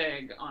ice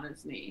bag on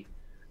his knee.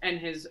 And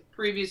his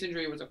previous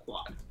injury was a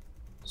quad.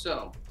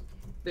 So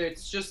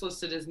it's just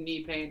listed as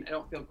knee pain. I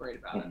don't feel great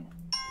about it.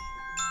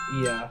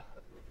 Yeah.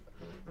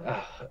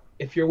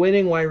 If you're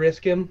winning, why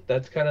risk him?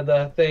 That's kind of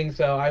the thing.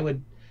 So I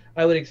would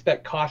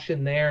expect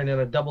caution there. And in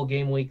a double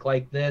game week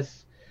like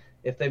this,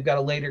 if they've got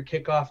a later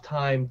kickoff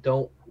time,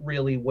 don't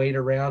really wait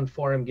around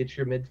for him. Get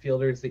your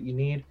midfielders that you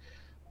need.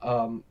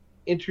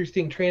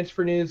 Interesting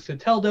transfer news.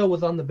 Soteldo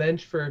was on the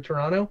bench for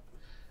Toronto.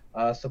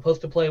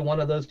 Supposed to play one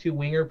of those 2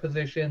 winger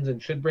positions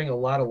and should bring a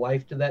lot of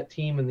life to that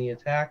team in the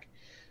attack.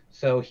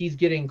 So he's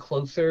getting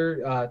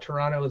closer.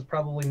 Toronto is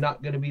probably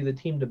not going to be the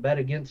team to bet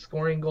against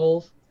scoring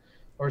goals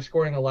or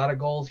scoring a lot of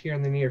goals here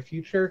in the near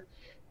future.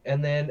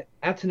 And then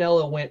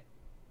Attinella went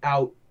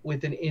out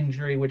with an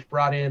injury, which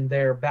brought in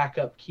their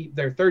backup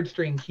their third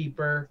string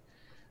keeper.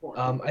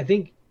 I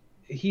think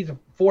he's a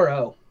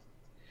 4-0.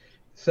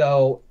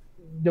 So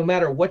no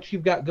matter what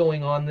you've got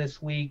going on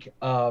this week,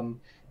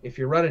 if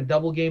you're running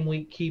double game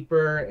week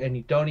keeper and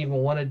you don't even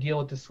want to deal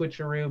with the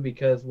switcheroo,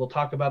 because we'll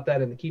talk about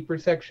that in the keeper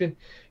section,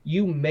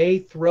 you may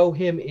throw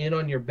him in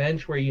on your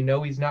bench where you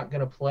know he's not going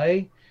to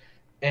play.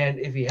 And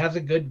if he has a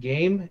good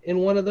game in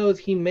one of those,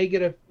 he may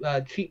get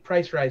a cheap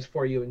price rise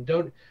for you. And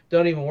don't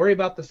even worry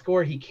about the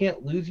score. He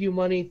can't lose you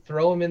money.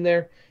 Throw him in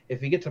there.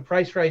 If he gets a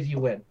price rise, you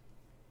win.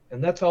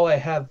 And that's all I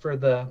have for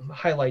the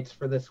highlights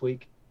for this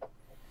week.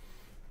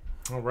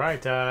 All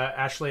right.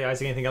 Ashley,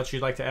 Isaac, anything else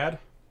you'd like to add?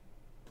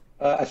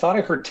 I thought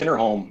I heard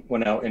Tinnerholm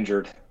went out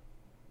injured.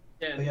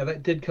 Yeah,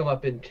 that did come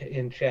up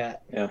in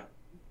chat. Yeah.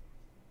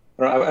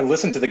 I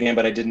listened to the game,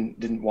 but I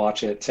didn't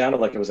watch it. It sounded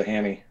like it was a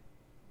hammy.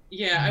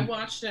 Yeah, I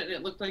watched it, and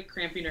it looked like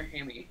cramping or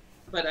hammy.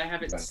 But I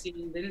haven't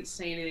seen – they didn't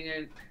say anything.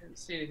 I didn't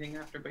see anything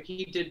after. But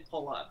he did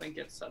pull up and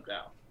get subbed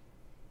out.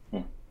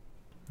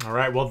 All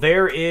right. Well,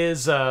 there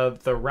is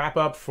the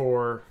wrap-up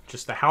for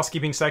just the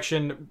housekeeping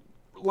section.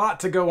 A lot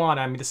to go on.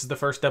 I mean, this is the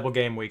first double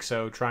game week,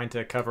 so trying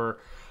to cover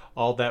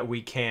all that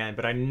we can.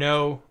 But I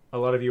know a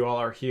lot of you all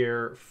are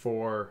here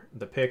for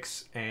the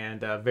picks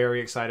and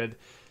very excited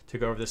to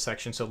go over this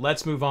section. So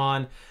let's move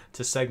on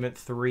to segment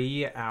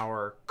 3,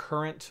 our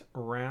current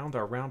round,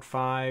 our round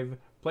 5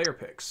 player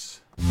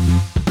picks.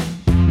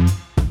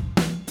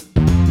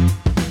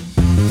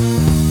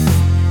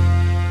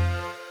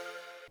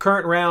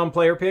 Current round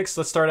player picks.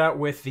 Let's start out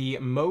with the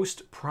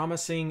most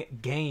promising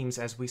games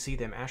as we see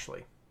them.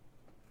 Ashley.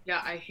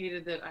 Yeah, I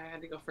hated that I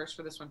had to go first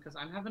for this one because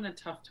I'm having a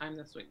tough time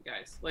this week,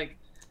 guys. Like,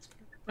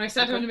 When I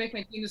sat down to make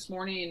my team this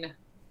morning,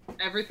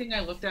 everything I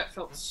looked at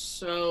felt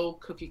so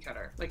cookie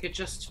cutter. Like it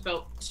just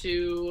felt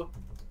too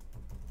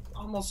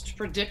almost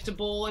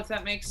predictable, if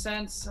that makes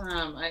sense.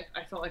 I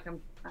felt like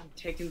I'm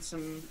taking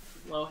some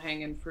low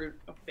hanging fruit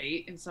of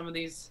bait in some of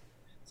these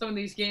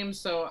games.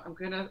 So I'm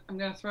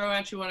gonna throw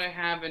at you what I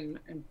have, and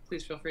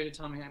please feel free to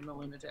tell me I'm a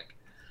lunatic.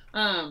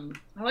 I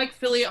like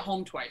Philly at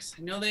home twice.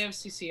 I know they have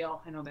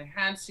CCL. I know they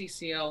had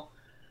CCL.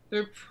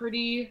 They're a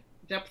pretty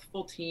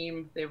depthful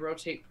team. They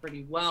rotate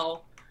pretty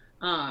well.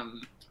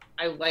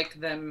 I like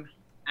them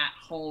at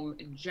home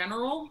in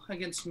general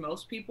against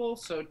most people.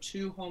 So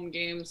 2 home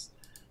games.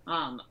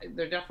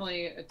 They're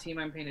definitely a team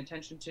I'm paying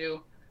attention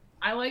to.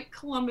 I like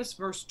Columbus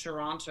versus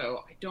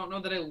Toronto. I don't know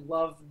that I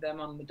love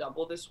them on the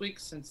double this week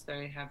since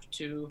they have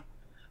 2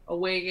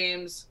 away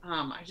games.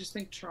 I just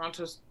think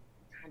Toronto's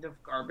kind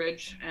of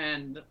garbage.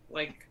 And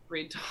like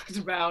Reed talked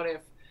about,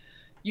 if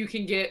you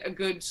can get a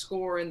good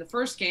score in the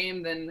first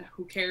game, then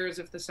who cares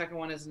if the second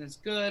one isn't as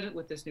good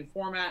with this new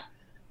format.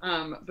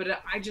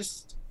 But I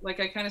just, like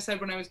I kind of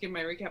said when I was giving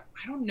my recap,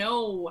 I don't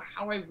know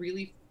how I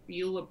really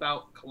feel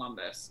about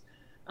Columbus.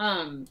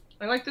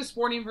 I like the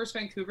Sporting versus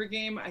Vancouver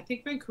game. I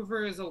think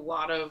Vancouver is a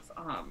lot of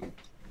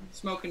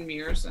smoke and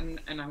mirrors, and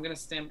I'm going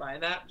to stand by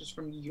that just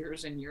from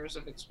years and years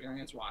of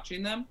experience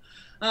watching them.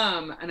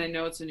 And I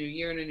know it's a new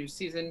year and a new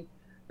season.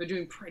 They're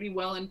doing pretty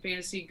well in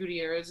fantasy.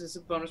 Gutierrez is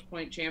a bonus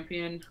point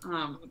champion.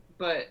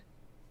 But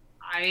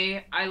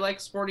I like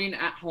Sporting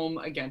at home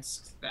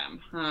against them.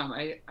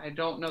 I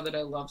don't know that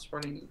I love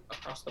Sporting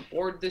across the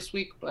board this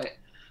week, but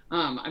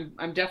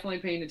I'm definitely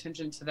paying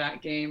attention to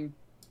that game.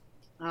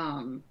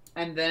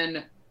 And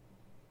then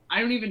I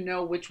don't even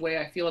know which way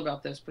I feel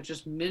about this, but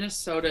just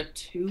Minnesota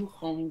 2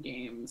 home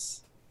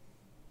games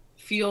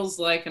feels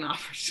like an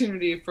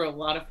opportunity for a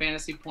lot of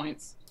fantasy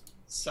points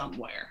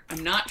somewhere.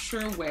 I'm not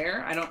sure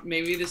where.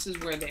 Maybe this is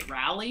where they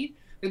rally.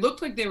 They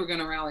looked like they were going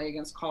to rally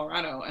against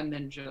Colorado and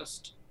then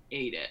just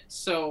ate it.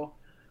 So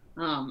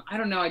I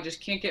don't know. I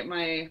just can't get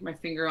my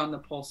finger on the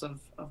pulse of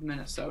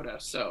Minnesota.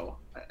 So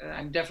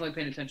I'm definitely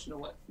paying attention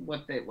to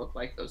what they look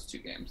like, those 2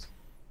 games.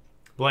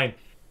 Blaine.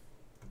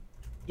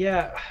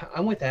 Yeah,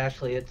 I'm with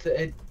Ashley.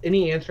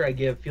 Any answer I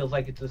give feels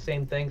like it's the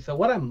same thing. So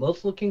what I'm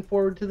most looking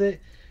forward to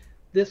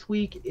this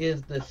week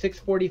is the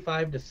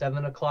 6:45 to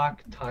 7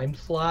 o'clock time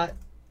slot,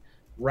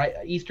 right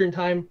Eastern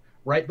time,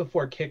 right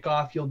before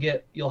kickoff.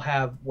 You'll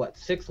have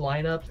 6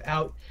 lineups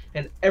out,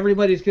 and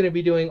everybody's going to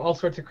be doing all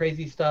sorts of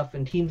crazy stuff,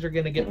 and teams are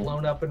going to get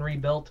blown up and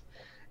rebuilt,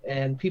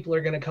 and people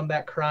are going to come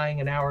back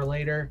crying an hour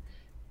later,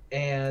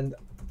 and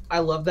I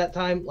love that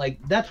time.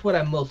 Like, that's what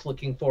I'm most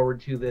looking forward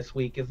to this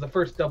week, is the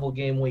first double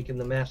game week and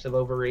the massive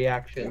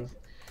overreactions.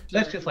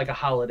 That's just like a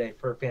holiday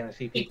for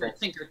fantasy people.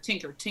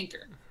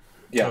 Tinker.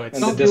 Yeah, So and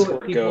it's- the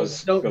Discord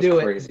goes do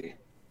crazy. it.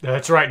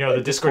 That's right. No,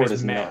 the Discord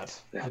is mad.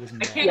 nuts. Yeah. It is I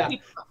mad. can't Yeah.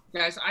 keep up,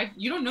 guys.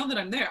 You don't know that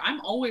I'm there.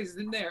 I'm always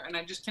in there, and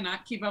I just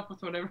cannot keep up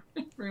with whatever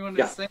everyone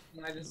Yeah. is saying.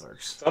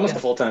 It's almost a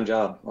full-time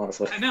job,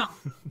 honestly. I know.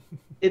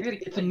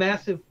 It's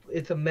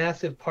a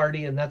massive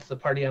party, and that's the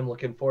party I'm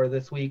looking for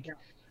this week.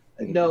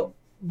 No,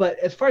 but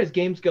as far as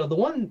games go, the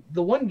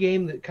one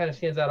game that kind of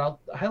stands out, I'll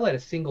highlight a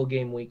single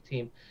game week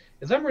team,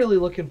 is I'm really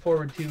looking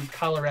forward to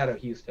Colorado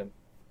Houston.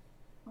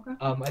 Okay.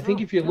 I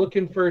think if you're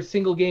looking for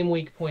single game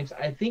week points,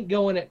 I think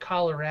going at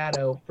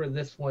Colorado for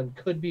this one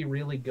could be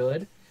really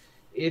good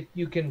if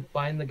you can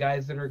find the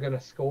guys that are going to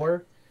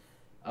score.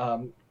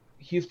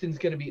 Houston's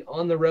going to be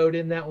on the road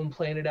in that one,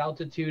 playing at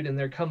altitude, and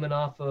they're coming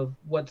off of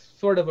what's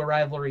sort of a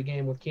rivalry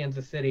game with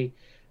Kansas City.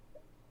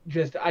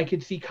 I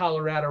could see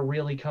Colorado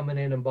really coming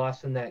in and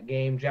bossing that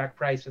game. Jack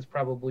Price is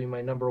probably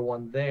my number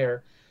 1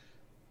 there.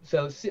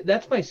 So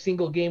that's my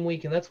single game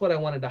week, and that's what I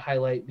wanted to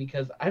highlight,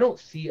 because I don't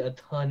see a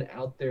ton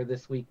out there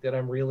this week that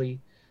I'm really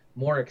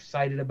more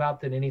excited about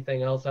than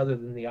anything else, other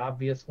than the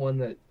obvious one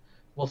that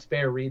we'll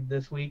spare Reed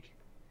this week.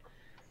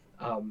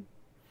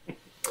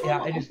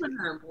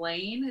 Opener,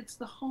 Blaine. It's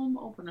the home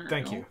opener.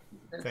 Thank you.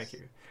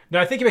 No,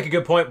 I think you make a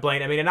good point,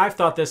 Blaine. I mean, and I've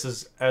thought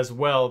this as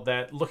well,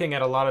 that looking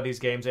at a lot of these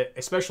games,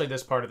 especially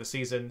this part of the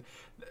season,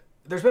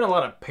 there's been a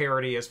lot of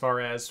parity as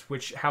far as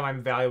how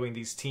I'm valuing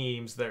these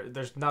teams.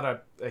 There's not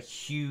a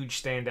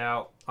huge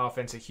standout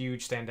offense, a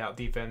huge standout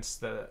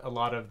defense. A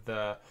lot of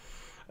the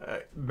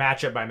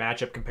matchup by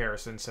matchup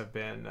comparisons have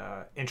been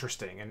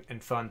interesting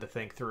and fun to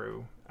think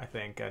through. I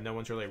think no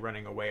one's really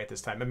running away at this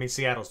time. I mean,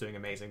 Seattle's doing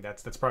amazing.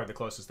 That's probably the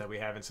closest that we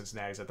have, and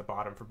Cincinnati's at the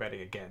bottom for betting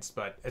against.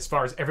 But as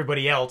far as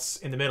everybody else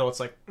in the middle, it's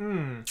like,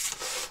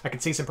 I can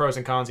see some pros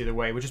and cons either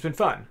way, which has been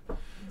fun.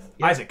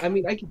 Yeah, Isaac. I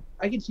mean,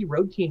 I can see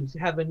road teams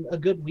having a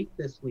good week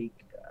this week.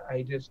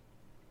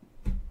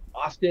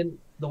 Austin,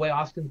 the way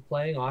Austin's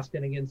playing,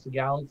 Austin against the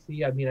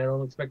Galaxy, I mean, I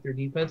don't expect their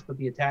defense, but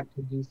the attack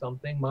could do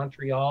something.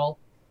 Montreal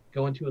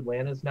going to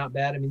Atlanta is not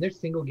bad. I mean, there's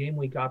single game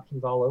week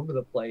options all over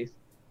the place.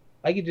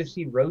 I could just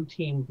see road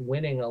teams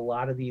winning a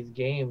lot of these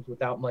games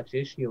without much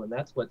issue, and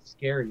that's what's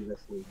scary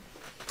this week.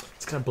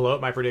 It's going to blow up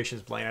my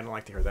predictions, Blaine. I don't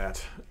like to hear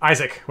that.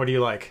 Isaac, what do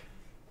you like?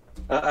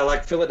 I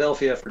like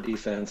Philadelphia for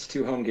defense.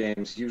 2 home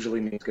games usually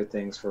means good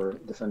things for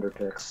defender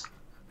picks.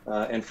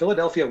 And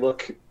Philadelphia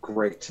look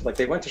great. Like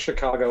they went to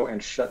Chicago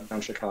and shut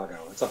down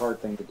Chicago. It's a hard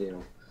thing to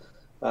do.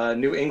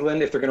 New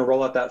England, if they're going to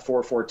roll out that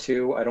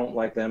 4-4-2, I don't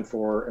like them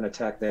for an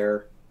attack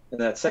there. In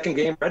that second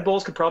game, Red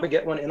Bulls could probably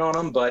get one in on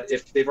them, but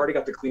if they've already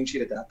got the clean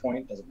sheet at that point,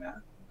 it doesn't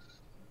matter.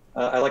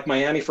 I like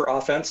Miami for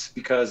offense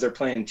because they're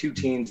playing two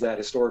teams that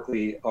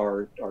historically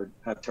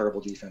have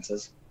terrible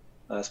defenses,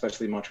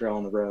 especially Montreal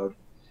on the road.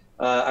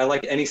 I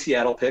like any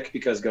Seattle pick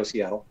because go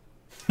Seattle.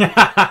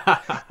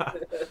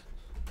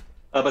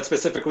 But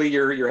specifically,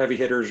 your heavy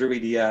hitters, Rui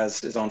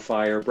Diaz is on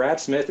fire. Brad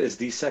Smith is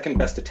the second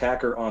best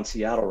attacker on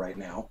Seattle right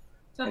now,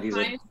 and he's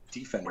a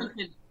defender.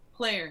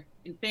 Player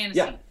in fantasy,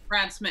 yeah.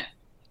 Brad Smith.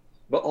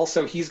 But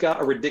also, he's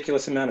got a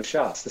ridiculous amount of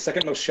shots. The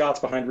second most shots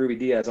behind Rui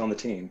Diaz on the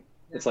team.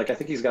 It's like I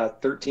think he's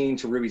got 13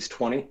 to Rui's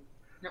 20.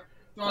 Yep.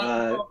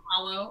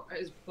 Paulo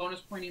is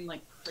bonus pointing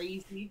like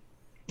crazy.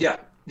 Yeah.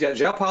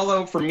 João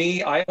Paulo, for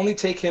me, I only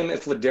take him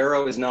if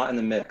Ladero is not in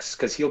the mix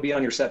because he'll be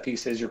on your set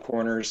pieces, your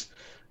corners.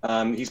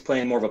 He's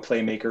playing more of a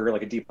playmaker,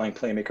 like a deep line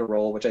playmaker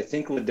role, which I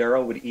think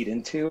Ladero would eat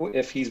into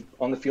if he's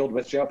on the field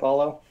with João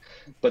Paulo.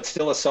 But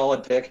still a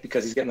solid pick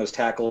because he's getting those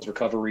tackles,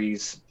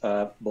 recoveries,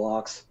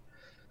 blocks.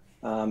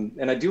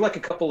 And I do like a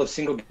couple of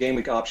single game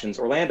week options.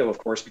 Orlando, of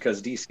course,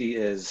 because DC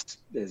is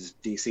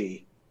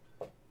DC,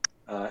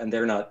 and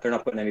they're not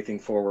putting anything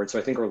forward. So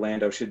I think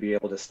Orlando should be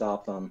able to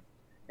stop them.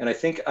 And I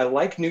think I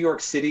like New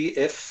York City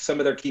if some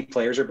of their key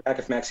players are back.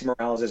 If Maxi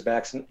Morales is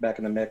back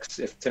in the mix,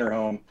 if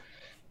Tinnerholm,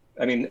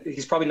 I mean,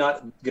 he's probably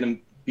not going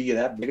to be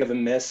that big of a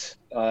miss.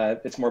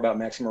 It's more about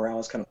Maxi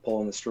Morales kind of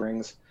pulling the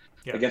strings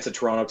against a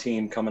Toronto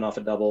team coming off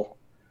a double.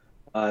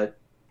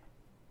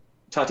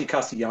 Tati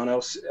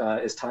Castellanos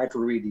is tied for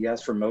Rui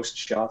Diaz for most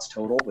shots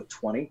total with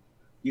 20.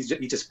 He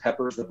just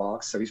peppers the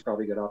box, so he's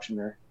probably a good option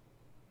there.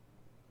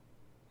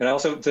 And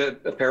also to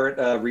parrot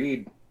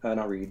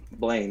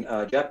Blaine,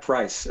 Jack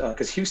Price,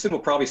 because Houston will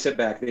probably sit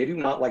back. They do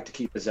not like to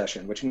keep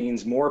possession, which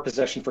means more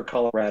possession for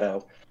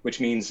Colorado, which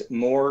means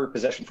more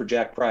possession for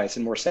Jack Price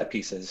and more set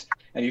pieces.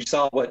 And you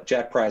saw what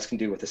Jack Price can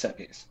do with the set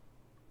piece.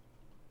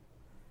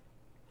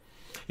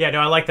 Yeah, no,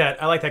 I like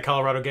that. I like that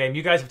Colorado game.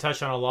 You guys have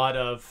touched on a lot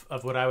of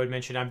what I would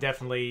mention. I'm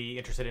definitely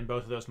interested in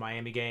both of those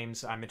Miami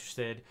games. I'm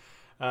interested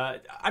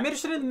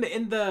in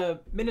the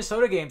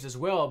Minnesota games as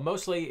well.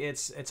 Mostly,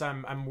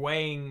 I'm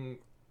weighing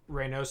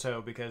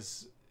Reynoso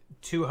because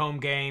 2 home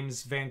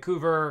games,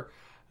 Vancouver.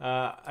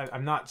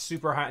 I'm not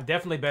super high.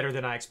 Definitely better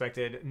than I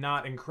expected.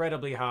 Not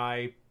incredibly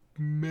high.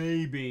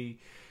 Maybe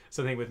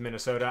something with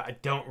Minnesota. I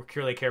don't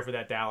really care for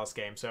that Dallas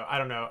game, so I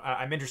don't know.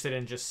 I'm interested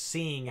in just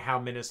seeing how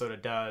Minnesota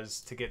does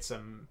to get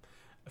some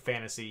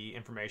fantasy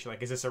information.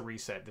 Like, is this a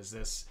reset?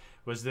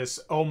 Was this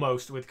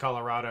almost with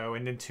Colorado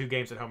and then 2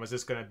 games at home? Is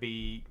this going to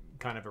be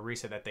kind of a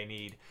reset that they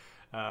need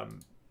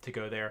to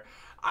go there?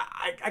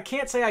 I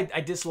can't say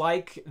I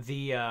dislike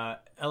the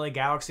LA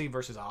Galaxy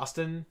versus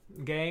Austin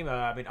game.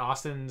 I mean,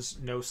 Austin's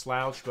no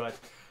slouch, but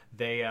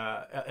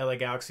LA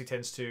Galaxy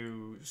tends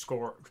to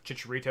score.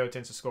 Chicharito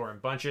tends to score in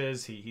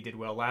bunches. He did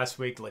well last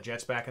week.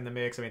 Leget's back in the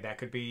mix. I mean, that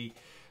could be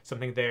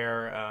something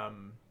there.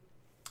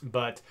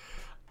 But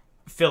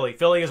Philly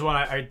is one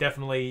I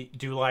definitely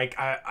do like.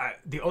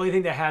 The only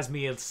thing that has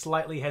me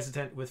slightly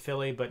hesitant with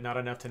Philly, but not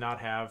enough to not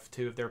have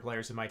 2 of their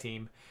players in my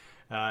team,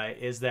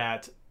 is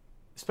that,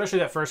 especially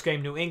that first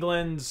game, New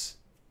England's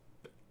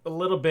a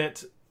little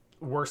bit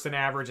worse than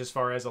average as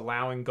far as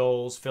allowing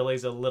goals.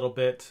 Philly's a little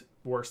bit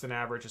worse than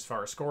average as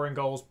far as scoring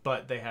goals,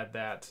 but they had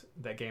that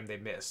game they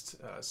missed.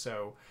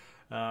 So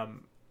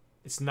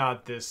it's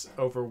not this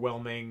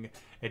overwhelming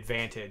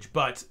advantage.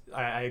 But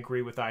I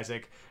agree with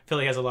Isaac.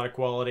 Philly has a lot of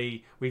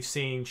quality. We've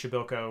seen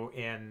Shibilko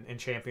in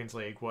Champions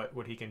League,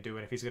 what he can do.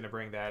 And if he's going to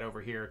bring that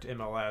over here to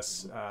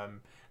MLS,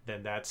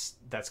 then that's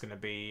going to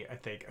be, I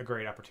think, a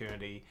great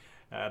opportunity.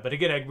 But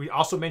again, we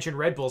also mentioned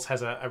Red Bulls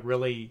has a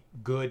really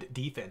good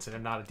defense,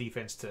 and not a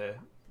defense to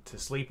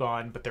sleep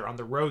on, but they're on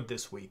the road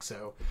this week,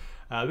 so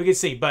we can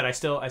see. But I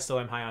still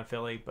am high on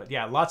Philly. But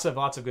yeah, lots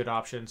of good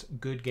options,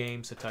 good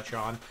games to touch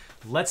on.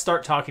 Let's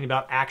start talking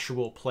about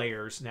actual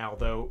players now,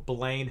 though.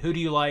 Blaine, who do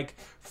you like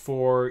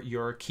for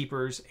your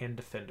keepers and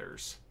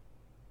defenders?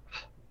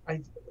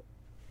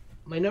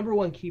 My number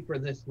 1 keeper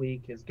this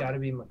week has got to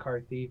be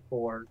McCarthy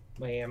for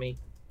Miami.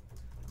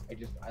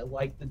 I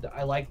like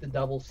the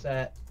double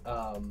set.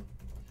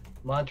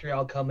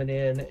 Montreal coming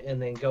in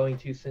and then going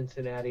to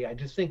Cincinnati. I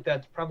just think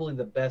that's probably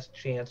the best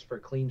chance for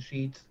clean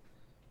sheets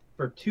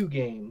for 2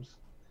 games.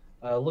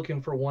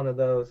 Looking for one of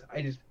those.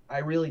 I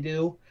really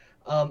do.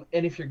 And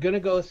if you're going to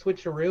go a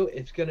switcheroo,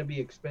 it's going to be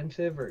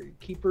expensive, or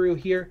keeperoo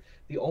here.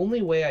 The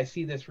only way I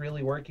see this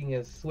really working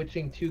is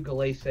switching to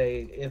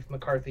Gallese if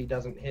McCarthy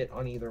doesn't hit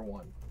on either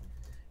one.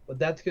 But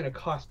that's going to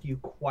cost you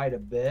quite a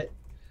bit.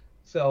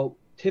 So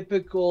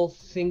typical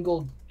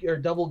single or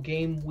double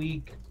game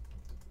week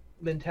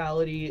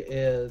mentality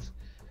is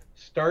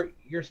start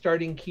your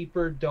starting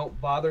keeper. Don't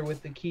bother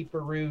with the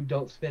keeperoo.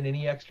 Don't spend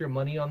any extra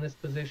money on this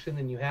position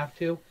than you have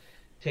to.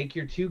 Take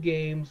your 2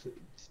 games.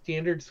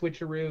 Standard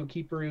switcheroo.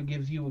 Keeperoo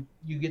gives you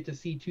get to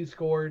see 2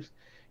 scores.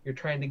 You're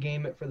trying to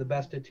game it for the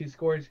best of 2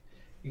 scores.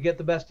 You get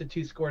the best of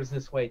 2 scores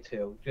this way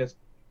too. Just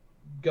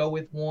go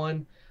with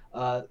one.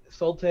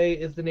 Solte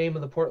is the name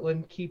of the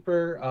Portland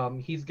keeper.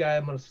 He's guy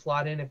I'm going to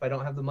slot in if I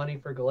don't have the money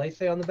for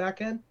Galese on the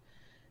back end,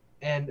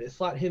 and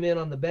slot him in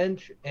on the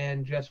bench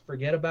and just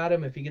forget about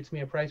him. If he gets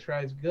me a price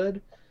rise,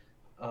 good.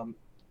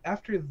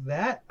 After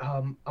that,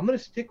 I'm going to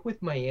stick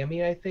with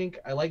Miami, I think.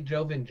 I like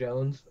Jovan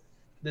Jones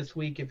this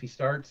week if he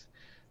starts.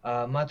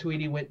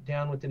 Matuidi went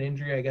down with an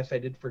injury. I guess I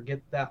did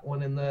forget that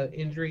one in the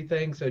injury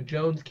thing. So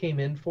Jones came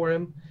in for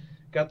him.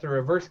 Got the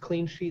reverse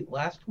clean sheet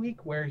last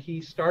week where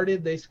he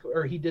started,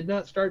 or he did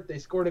not start, they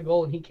scored a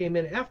goal, and he came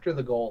in after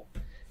the goal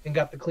and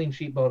got the clean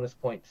sheet bonus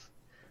points.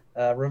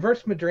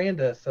 Reverse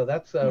Madranda, so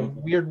that's a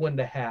weird one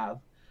to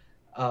have.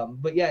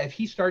 But yeah, if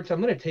he starts,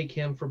 I'm going to take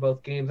him for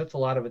both games. That's a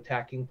lot of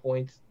attacking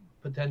points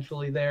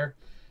potentially there.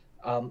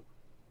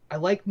 I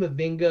like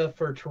Mavinga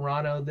for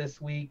Toronto this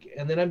week,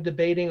 and then I'm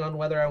debating on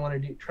whether I want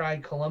to try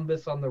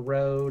Columbus on the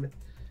road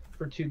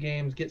for 2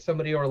 games, get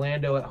somebody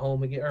Orlando at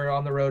home again, or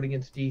on the road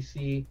against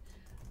DC.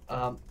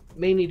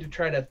 May need to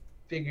try to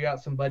figure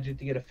out some budget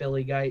to get a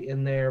Philly guy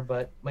in there,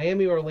 but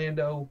Miami,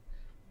 Orlando,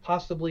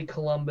 possibly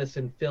Columbus,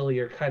 and Philly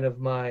are kind of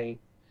my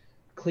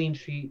clean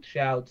sheet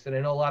shouts. And I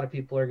know a lot of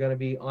people are going to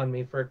be on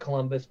me for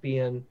Columbus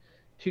being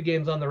 2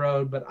 games on the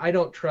road, but I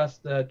don't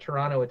trust the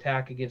Toronto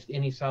attack against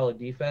any solid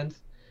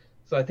defense.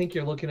 So I think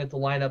you're looking at the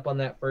lineup on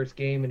that first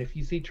game, and if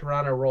you see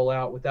Toronto roll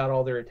out without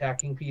all their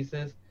attacking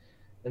pieces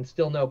and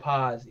still no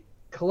pause,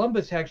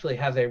 Columbus actually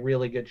has a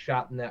really good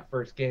shot in that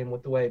first game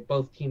with the way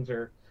both teams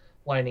are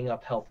lining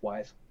up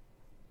health-wise.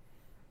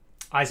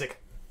 Isaac.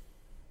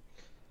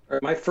 All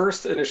right, my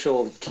first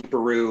initial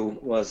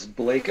keeperoo was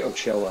Blake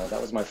Ochoa.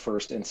 That was my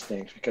first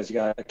instinct because you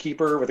got a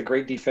keeper with a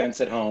great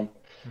defense at home.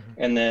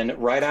 And then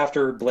right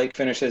after Blake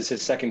finishes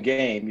his second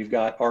game, you've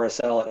got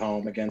RSL at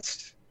home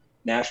against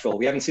Nashville.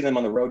 We haven't seen them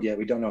on the road yet.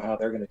 We don't know how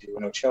they're going to do.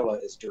 And Ochoa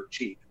is dirt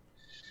cheap.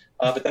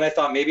 But then I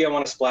thought maybe I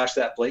want to splash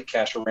that Blake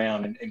cash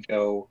around and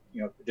go,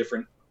 a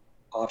different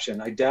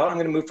option. I doubt I'm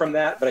going to move from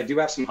that, but I do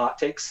have some hot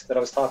takes that I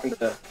was talking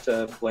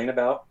to Blaine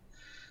about.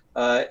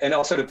 And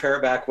also to pair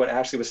it back what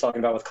Ashley was talking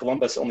about with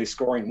Columbus only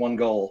scoring 1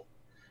 goal.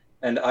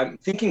 And I'm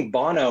thinking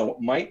Bono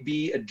might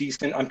be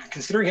I'm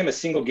considering him a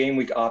single game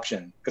week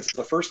option because it's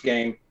the first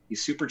game.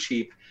 He's super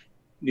cheap.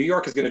 New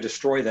York is going to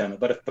destroy them.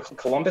 But if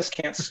Columbus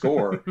can't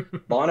score,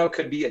 Bono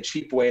could be a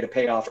cheap way to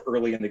pay off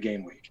early in the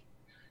game week.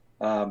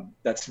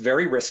 That's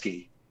very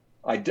risky.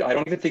 I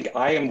don't even think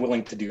I am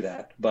willing to do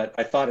that, but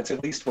I thought it's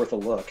at least worth a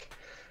look.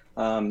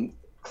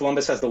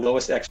 Columbus has the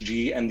lowest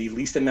XG and the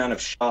least amount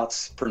of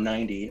shots per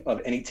 90 of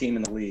any team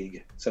in the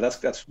league. So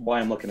that's why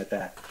I'm looking at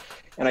that.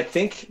 And I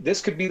think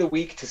this could be the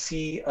week to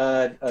see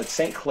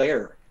St.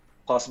 Clair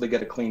possibly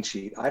get a clean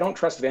sheet. I don't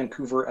trust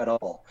Vancouver at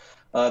all.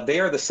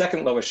 They are the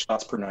second lowest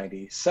shots per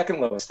 90,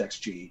 second lowest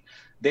XG.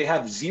 They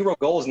have 0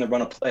 goals in the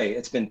run of play.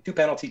 It's been 2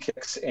 penalty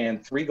kicks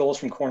and 3 goals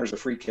from corners or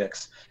free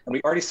kicks. And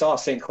we already saw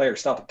St. Clair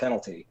stop a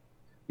penalty.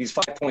 He's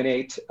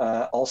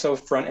 5.8, also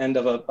front end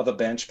of a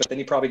bench, but then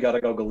you probably got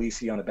to go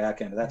Galisi on the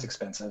back end. That's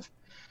expensive.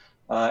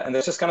 And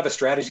that's just kind of a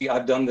strategy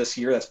I've done this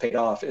year that's paid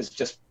off is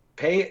just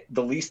pay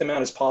the least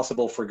amount as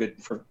possible for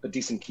a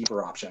decent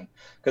keeper option.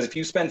 Because if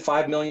you spend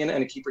 $5 million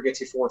and a keeper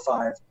gets you 4 or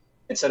 5,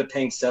 instead of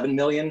paying $7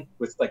 million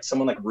with like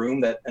someone like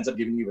Room that ends up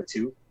giving you a 2,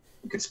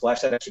 you could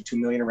splash that extra $2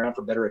 million around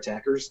for better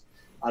attackers.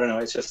 I don't know.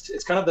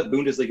 It's kind of the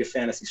Bundesliga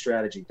fantasy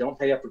strategy. Don't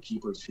pay up for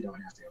keepers if you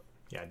don't have to.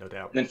 Yeah, no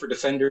doubt. And then for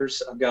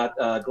defenders, I've got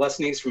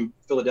Glesnes from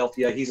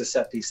Philadelphia. He's a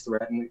set piece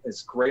threat and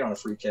is great on a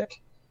free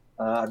kick.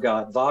 I've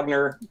got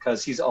Wagner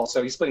because he's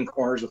splitting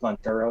corners with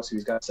Montero, so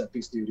he's got set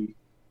piece duty.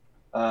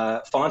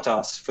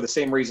 Fontas for the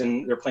same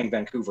reason they're playing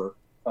Vancouver.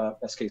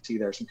 SKT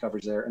there, some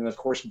coverage there. And of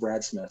course,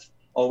 Brad Smith.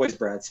 Always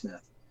Brad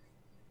Smith.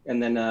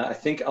 And then I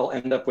think I'll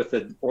end up with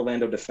an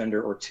Orlando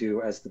defender or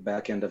 2 as the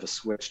back end of a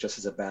switch, just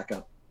as a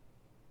backup.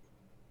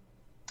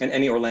 And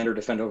any Orlando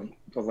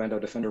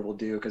defender will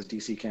do because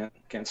DC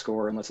can't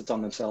score unless it's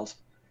on themselves.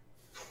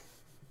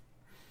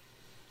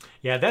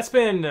 Yeah, that's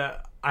been.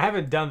 I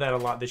haven't done that a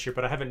lot this year,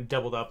 but I haven't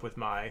doubled up with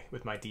my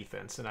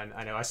defense. And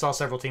I know I saw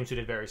several teams who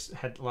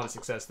had a lot of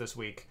success this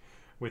week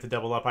with the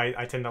double up.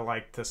 I tend to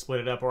like to split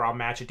it up, or I'll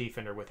match a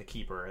defender with a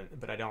keeper,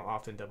 but I don't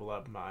often double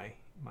up my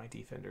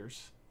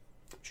defenders.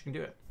 But you can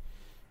do it.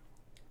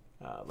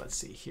 Let's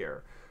see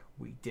here.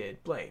 We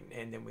did Blaine,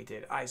 and then we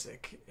did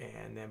Isaac,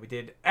 and then we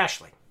did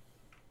Ashley.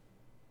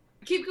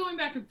 I keep going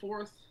back and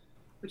forth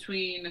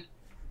between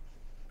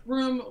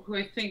Room, who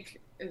I think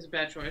is a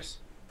bad choice.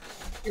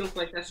 Feels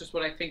like that's just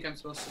what I think I'm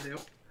supposed to do.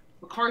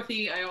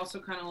 McCarthy, I also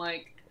kind of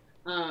like.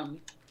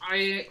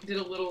 I did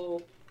a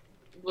little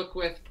look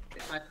with,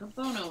 if I put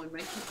Bono in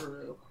my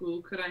keeper,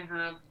 who could I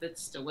have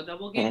that's still a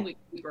double game week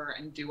keeper,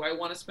 and do I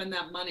want to spend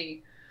that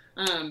money?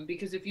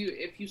 Because if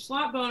you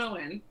slot Bono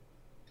in,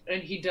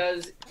 and he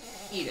does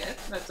eat it,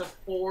 that's a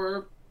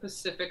 4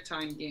 Pacific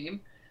time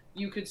game.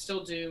 You could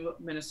still do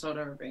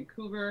Minnesota or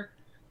Vancouver.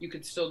 You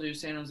could still do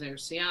San Jose or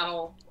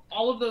Seattle.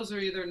 All of those are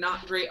either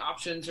not great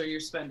options or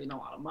you're spending a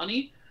lot of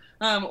money,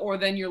 or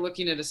then you're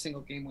looking at a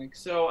single game week.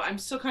 So I'm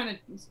still kind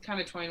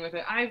of toying with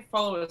it. I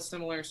follow a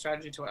similar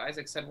strategy to what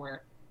Isaac said,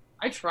 where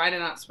I try to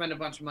not spend a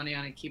bunch of money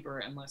on a keeper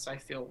unless I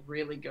feel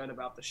really good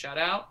about the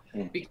shutout,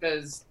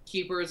 because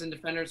keepers and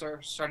defenders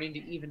are starting to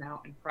even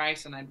out in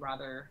price, and I'd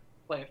rather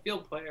play a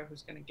field player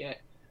who's going to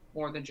get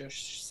more than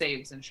just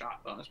saves and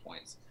shot bonus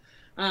points.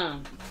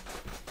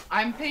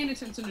 I'm paying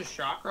attention to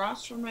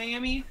Shawcross from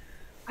Miami.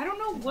 I don't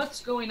know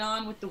what's going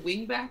on with the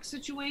wingback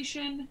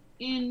situation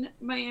in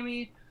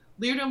Miami.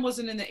 Leardom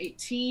wasn't in the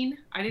 18.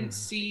 I didn't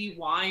see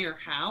why or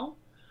how.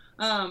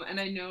 And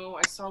I know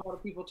I saw a lot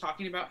of people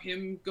talking about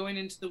him going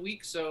into the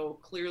week, so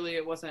clearly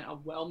it wasn't a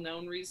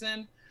well-known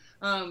reason.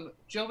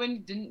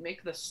 Joven didn't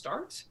make the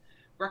start.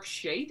 Brek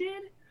Shea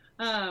did.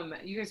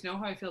 You guys know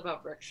how I feel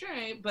about Brek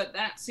Shea, but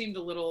that seemed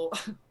a little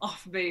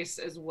off base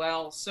as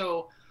well.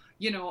 So,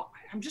 you know,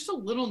 I'm just a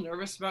little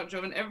nervous about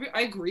Joven.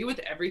 I agree with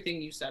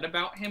everything you said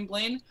about him,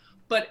 Blaine,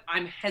 but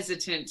I'm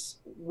hesitant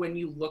when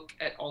you look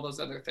at all those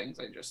other things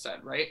I just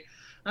said, right?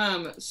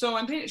 So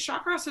I'm paying.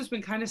 Shawcross has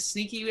been kind of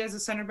sneaky as a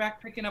center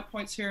back, picking up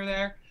points here or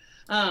there.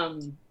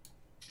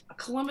 A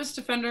Columbus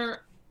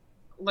defender,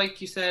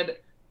 like you said,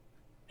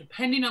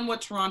 depending on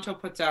what Toronto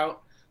puts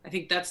out, I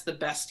think that's the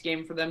best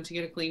game for them to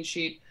get a clean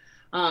sheet.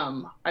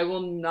 I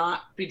will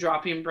not be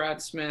dropping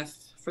Brad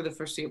Smith for the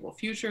foreseeable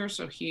future,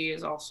 so he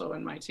is also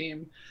in my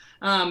team.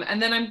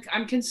 And then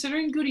I'm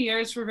considering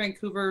Gutierrez for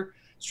Vancouver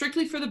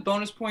strictly for the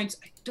bonus points.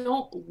 I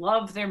don't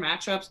love their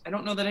matchups. I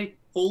don't know that I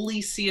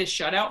fully see a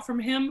shutout from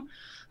him.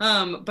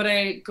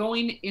 But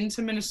going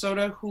into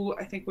Minnesota, who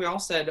I think we all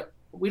said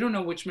we don't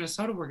know which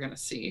Minnesota we're going to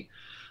see.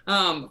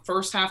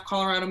 First half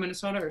Colorado,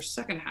 Minnesota, or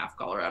second half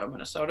Colorado,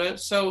 Minnesota.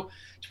 So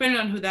depending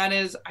on who that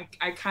is,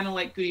 I kind of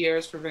like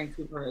Gutierrez for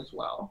Vancouver as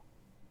well.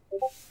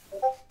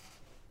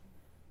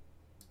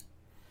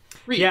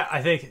 Reed. Yeah,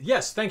 I think,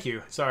 yes, thank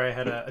you. Sorry, I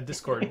had a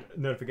Discord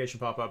notification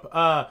pop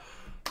up.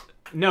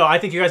 No, I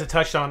think you guys have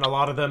touched on a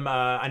lot of them.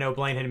 I know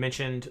Blaine had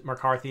mentioned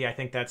McCarthy. I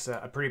think that's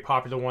a pretty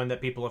popular one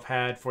that people have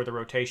had for the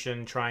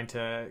rotation, trying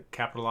to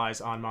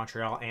capitalize on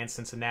Montreal and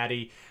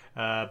Cincinnati.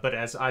 But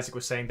as Isaac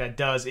was saying, that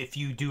does, if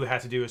you do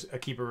have to do a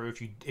keeper,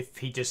 if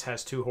he just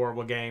has two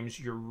horrible games,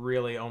 you're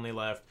really only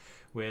left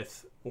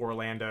with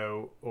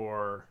Orlando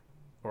or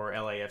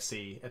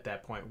LAFC at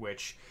that point,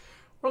 which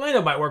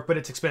Orlando might work, but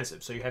it's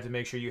expensive. So you have to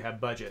make sure you have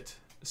budget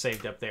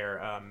saved up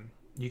there.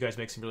 You guys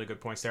make some really good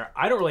points there.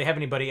 I don't really have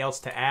anybody else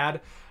to add.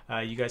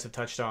 You guys have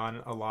touched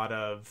on a lot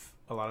of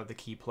the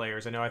key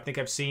players. I think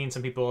I've seen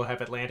some people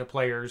have Atlanta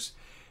players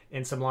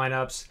in some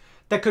lineups.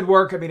 That could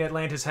work. I mean,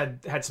 Atlanta's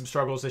had some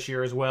struggles this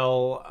year as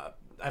well.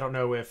 I don't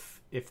know if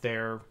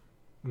they're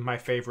my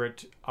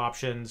favorite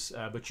options,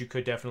 but you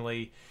could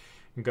definitely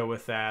go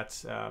with that.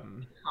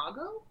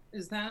 Chicago?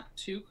 Is that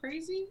too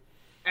crazy?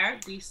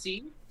 At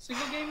DC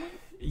single game week?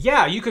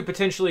 Yeah, you could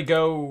potentially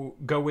go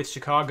with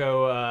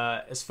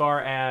Chicago. As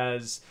far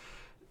as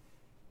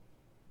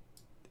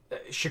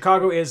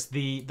Chicago is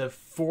the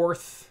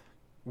fourth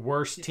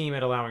worst team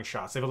at allowing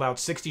shots. They've allowed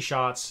 60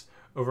 shots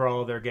over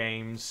all of their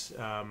games.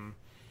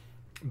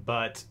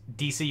 But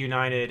DC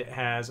United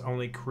has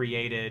only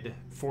created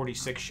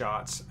 46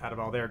 shots out of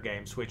all their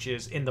games, which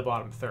is in the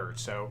bottom third.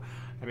 So,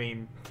 I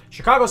mean,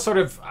 Chicago's sort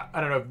of, I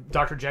don't know,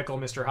 Dr. Jekyll,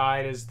 Mr.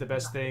 Hyde is the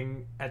best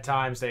thing at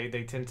times. They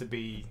tend to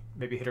be,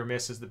 maybe hit or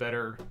miss is the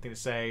better thing to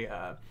say.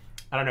 I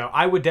don't know.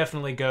 I would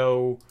definitely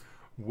go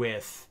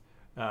with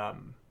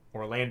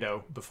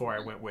Orlando before I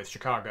went with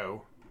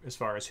Chicago as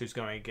far as who's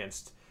going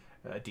against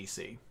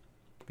DC.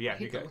 But yeah,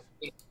 you guys.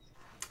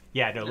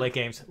 Yeah, no, late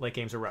games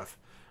are rough.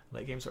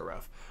 Late games are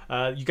rough.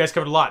 You guys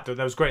covered a lot. That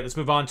was great. Let's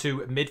move on to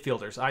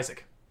midfielders.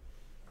 Isaac.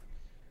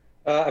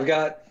 I've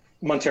got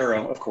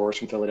Montero, of course,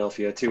 from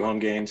Philadelphia, 2 home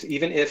games.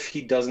 Even if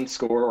he doesn't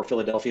score or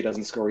Philadelphia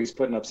doesn't score, he's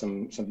putting up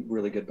some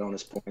really good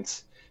bonus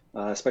points,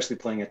 especially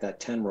playing at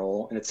that 10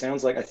 role. And it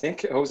sounds like, I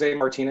think Jose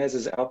Martinez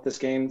is out this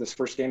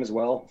first game as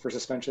well for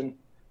suspension.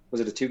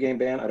 Was it a 2-game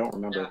ban? I don't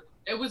remember.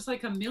 Yeah, it was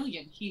like $1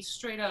 million. He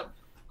straight up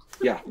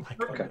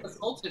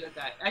assaulted at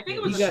that. I think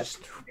it was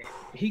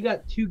he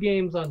got 2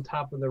 games on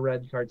top of the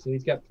red card, so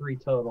he's got 3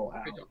 total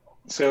out.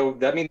 So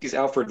that means he's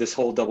out for this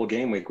whole double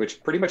game week,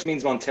 which pretty much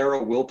means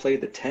Montero will play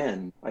the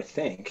 10, I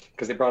think,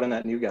 because they brought in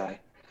that new guy.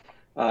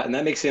 And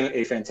that makes him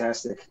a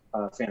fantastic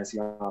fantasy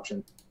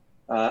option.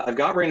 I've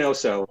got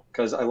Reynoso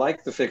because I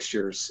like the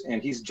fixtures,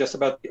 and he's just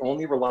about the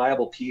only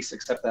reliable piece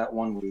except that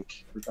 1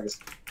 week, I guess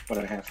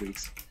 1.5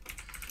 weeks.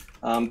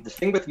 The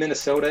thing with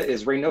Minnesota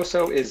is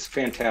Reynoso is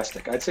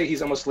fantastic. I'd say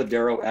he's almost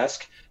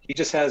Ladero-esque. He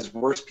just has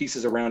worse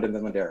pieces around him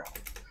than Ladero.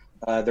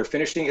 Their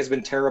finishing has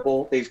been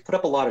terrible. They've put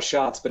up a lot of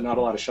shots, but not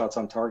a lot of shots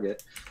on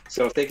target.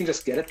 So if they can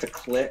just get it to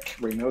click,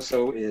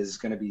 Reynoso is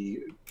going to be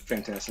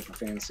fantastic for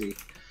fantasy.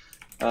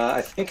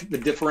 I think the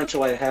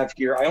differential I have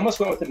here, I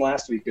almost went with him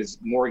last week, is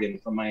Morgan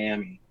from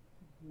Miami.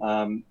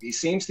 He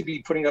seems to be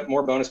putting up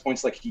more bonus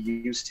points like he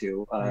used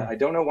to. I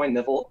don't know why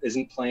Neville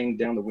isn't playing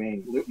down the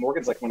wing.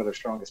 Morgan's like one of their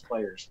strongest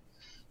players.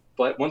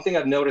 But one thing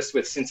I've noticed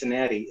with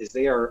Cincinnati is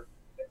they are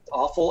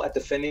awful at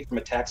defending from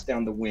attacks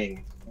down the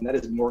wing, and that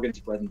is Morgan's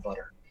bread and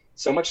butter.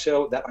 So much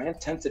so that I am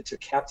tempted to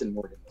captain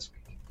Morgan this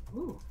week.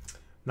 Ooh.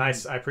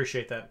 Nice. I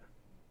appreciate that.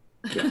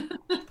 Yeah.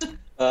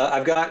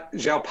 I've got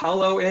João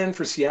Paulo in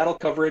for Seattle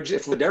coverage.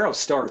 If Ladero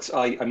starts,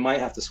 I might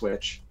have to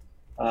switch.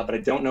 But I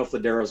don't know if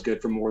Ladero's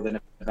good for more than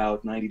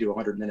about 90 to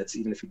 100 minutes,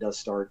 even if he does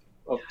start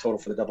total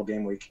for the double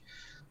game week.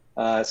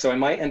 So I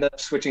might end up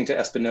switching to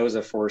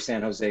Espinoza for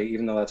San Jose,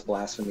 even though that's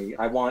blasphemy.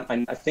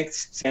 I think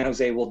San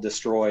Jose will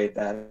destroy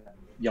that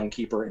young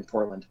keeper in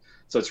Portland.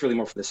 So it's really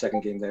more for the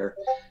second game there.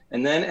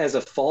 And then as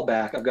a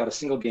fallback, I've got a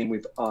single game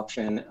week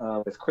option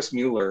with Chris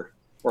Mueller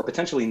or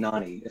potentially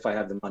Nani if I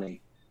have the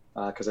money,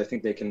 because I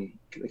think they can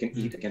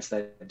eat against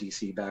that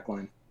DC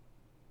backline.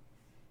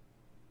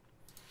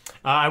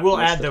 I will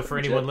add, though, for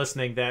anyone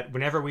listening, that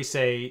whenever we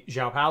say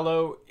João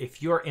Paulo,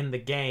 if you're in the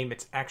game,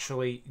 it's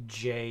actually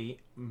J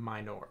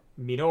Minor.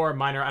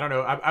 Minor, I don't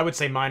know. I would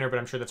say minor, but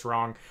I'm sure that's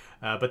wrong.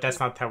 But that's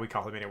not how we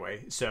call him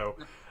anyway. So,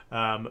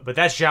 but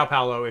that's João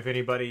Paulo if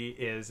anybody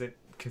is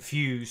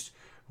confused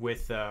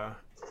with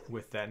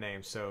that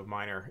name. So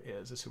Minor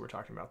is who we're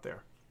talking about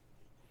there.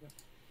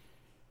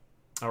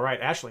 All right,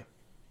 Ashley.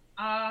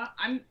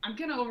 I'm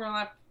gonna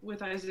overlap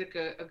with Isaac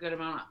a good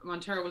amount.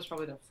 Montero was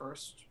probably the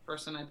first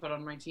person I put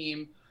on my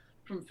team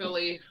from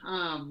Philly.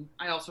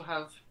 I also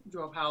have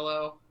João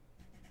Paulo.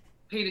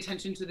 Paid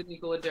attention to the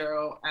Nico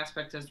Ladero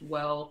aspect as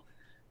well.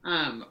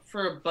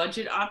 For a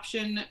budget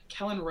option,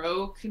 Kellen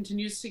Rowe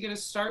continues to get a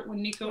start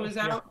when Nico is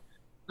out.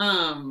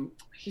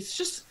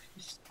 He's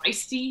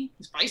feisty.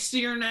 He's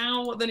feistier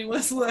now than he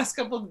was the last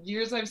couple of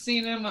years I've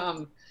seen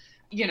him.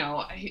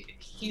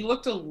 He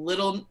looked a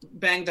little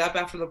banged up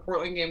after the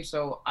Portland game,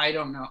 so I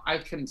don't know. I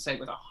couldn't say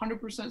with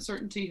 100%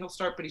 certainty he'll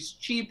start, but he's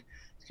cheap.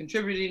 He's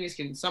contributing. He's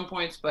getting some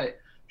points, but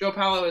João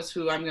Paulo is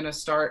who I'm going to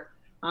start.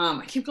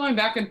 I keep going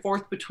back and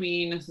forth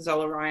between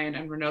Zella Ryan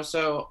and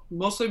Reynoso,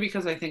 mostly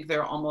because I think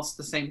they're almost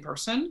the same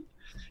person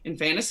in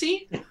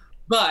fantasy,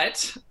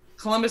 but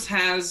Columbus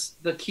has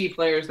the key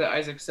players that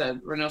Isaac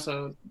said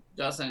Reynoso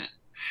doesn't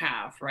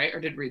have, right? Or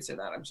did Reed say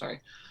that? I'm sorry.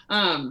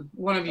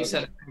 One of you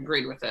said I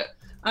agreed with it.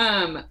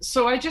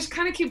 So I just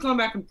kind of keep going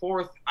back and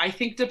forth. I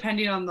think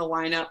depending on the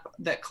lineup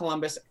that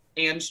Columbus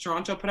and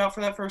Toronto put out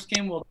for that first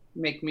game will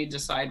make me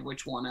decide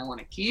which one I want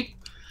to keep.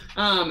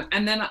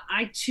 And then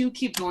I too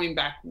keep going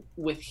back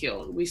with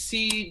Hill. We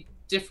see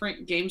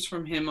different games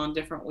from him on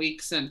different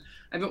weeks, and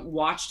I haven't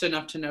watched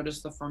enough to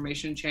notice the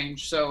formation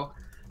change. So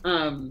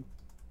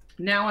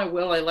now I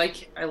will. I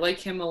like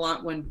him a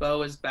lot when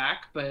Bo is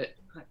back, but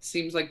it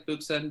seems like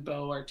Buxa and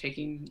Bo are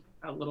taking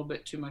a little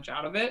bit too much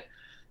out of it.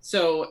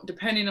 So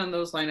depending on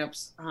those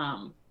lineups,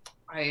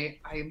 I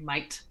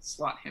might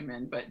slot him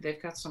in, but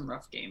they've got some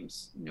rough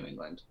games, New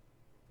England.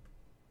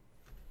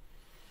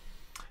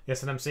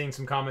 Yes, and I'm seeing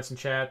some comments in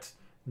chat.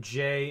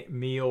 J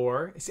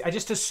Mior. See, I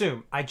just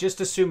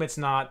assume it's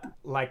not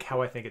like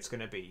how I think it's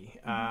going to be.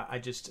 I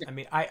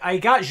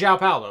got João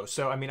Paulo,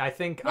 so I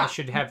think I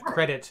should have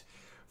credit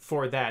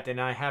for that, and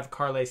I have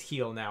Carles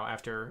Gil now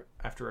after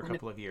a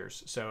couple of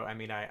years. So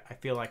I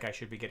feel like I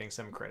should be getting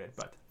some credit,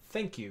 but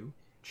thank you,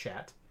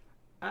 chat.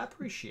 I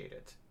appreciate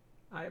it.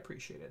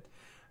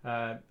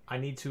 I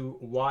need to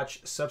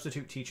watch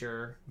Substitute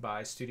Teacher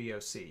by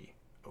Studio C.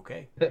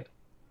 Okay.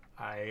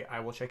 I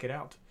will check it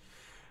out.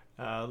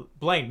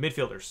 Blaine,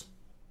 midfielders.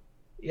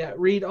 Yeah,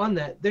 Reed, on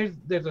that,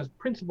 there's a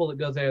principle that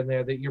goes in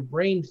there that your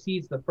brain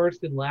sees the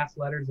first and last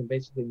letters and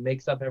basically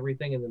makes up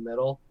everything in the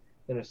middle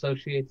and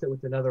associates it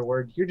with another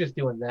word. You're just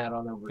doing that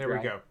on overdrive. There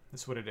we go.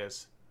 That's what it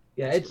is.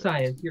 Yeah, it's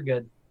science. You're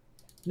good.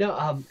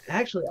 No,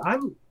 actually,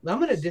 I'm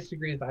going to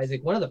disagree with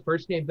Isaac. One of the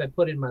first names I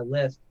put in my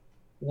list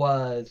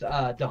was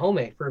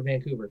Dahomey for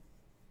Vancouver.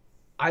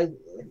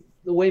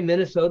 The way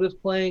Minnesota's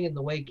playing and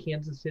the way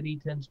Kansas City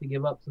tends to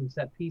give up some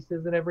set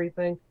pieces and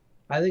everything,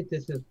 I think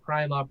this is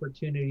prime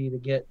opportunity to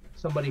get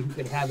somebody who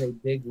could have a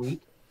big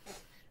week.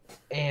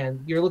 And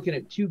you're looking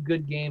at two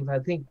good games. I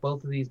think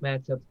both of these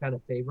matchups kind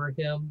of favor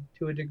him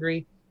to a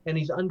degree. And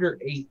he's under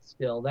 8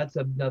 still. That's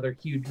another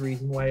huge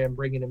reason why I'm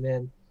bringing him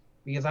in,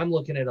 because I'm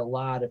looking at a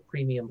lot of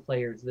premium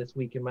players this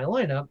week in my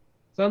lineup.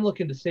 So I'm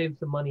looking to save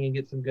some money and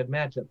get some good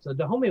matchups. So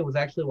Dahomey was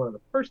actually one of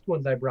the first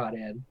ones I brought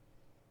in.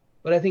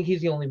 But I think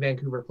he's the only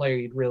Vancouver player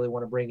you'd really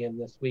want to bring in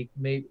this week,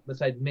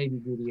 besides maybe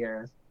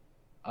Gutierrez.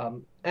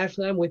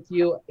 Ashley, I'm with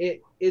you.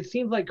 It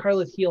seems like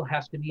Carlos Gil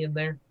has to be in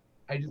there.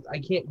 I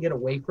can't get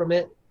away from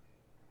it.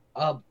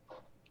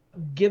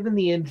 Given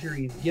the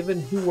injuries,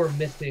 given who we're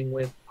missing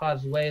with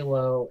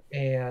Pozuelo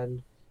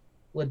and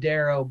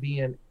Ladero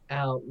being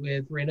out,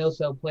 with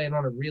Reynoso playing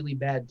on a really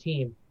bad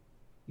team,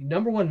 the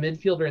number one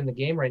midfielder in the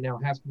game right now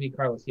has to be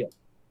Carlos Gil.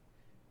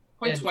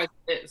 Points-wise,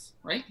 it is,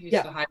 right? He's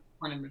the highest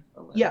point in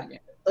the game.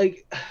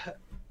 Like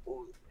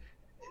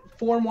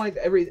form-wise,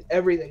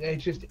 everything.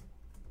 It's just,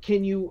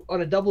 can you, on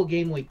a double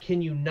game week,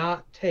 can you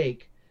not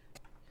take?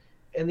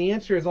 And the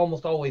answer is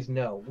almost always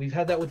no. We've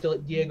had that with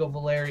Diego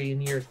Valeri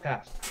in years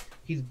past.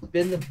 He's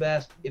been the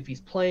best. If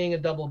he's playing a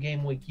double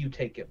game week, you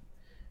take him.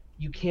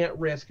 You can't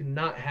risk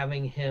not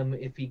having him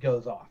if he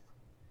goes off.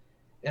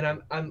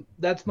 And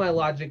that's my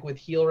logic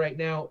with Gil right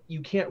now. You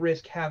can't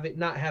risk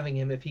not having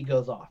him if he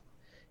goes off.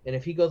 And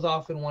if he goes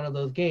off in one of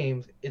those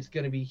games, it's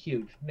going to be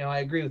huge. Now, I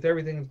agree with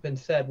everything that's been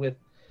said with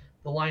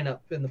lineup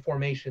and the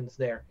formations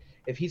there.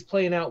 If he's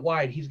playing out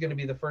wide, he's going to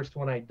be the first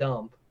one I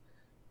dump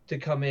to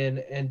come in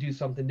and do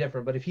something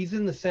different. But if he's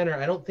in the center,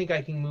 I don't think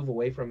I can move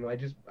away from him.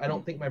 I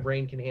don't think my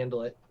brain can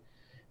handle it.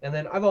 And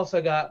then I've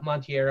also got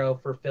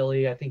Monteiro for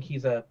Philly. I think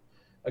he's a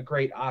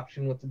great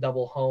option with the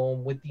double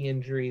home, with the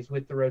injuries,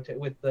 with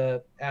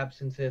the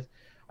absences.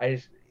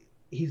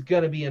 He's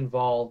going to be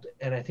involved,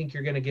 and I think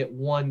you're going to get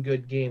one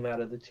good game out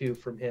of the two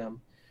from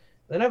him.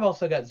 Then I've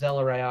also got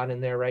Zelarayan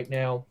in there right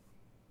now.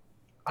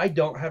 I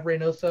don't have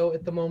Reynoso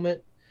at the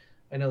moment.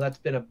 I know that's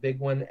been a big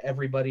one.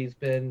 Everybody's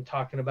been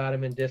talking about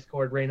him in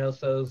Discord.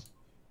 Reynoso's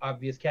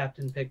obvious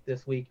captain pick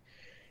this week.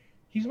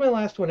 He's my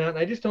last one out, and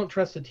I just don't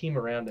trust the team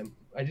around him.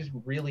 I just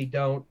really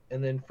don't.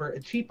 And then for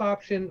a cheap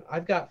option,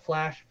 I've got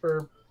Flash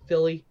for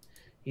Philly.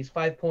 He's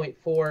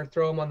 5.4.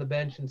 Throw him on the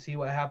bench and see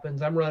what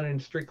happens. I'm running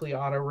strictly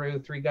auto-roo,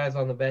 3 guys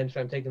on the bench.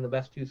 I'm taking the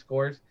best 2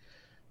 scores.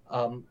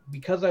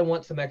 Because I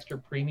want some extra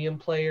premium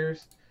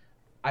players,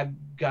 I've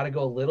got to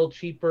go a little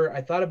cheaper.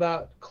 I thought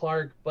about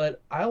Clark,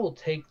 but I will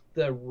take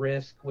the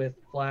risk with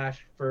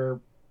Flash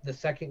for the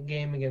second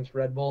game against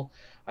Red Bull.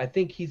 I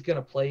think he's going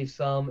to play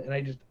some,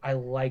 and I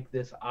like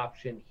this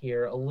option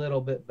here a little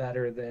bit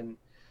better than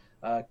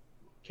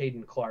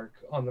Caden Clark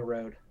on the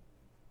road.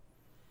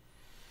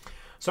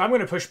 So I'm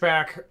going to push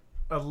back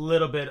a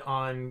little bit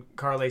on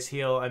Carles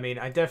Gil. I mean,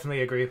 I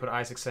definitely agree with what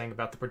Isaac's saying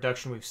about the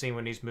production we've seen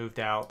when he's moved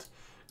out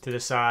to the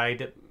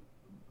side.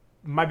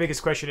 My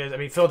biggest question is, I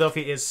mean,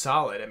 Philadelphia is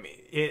solid. I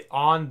mean,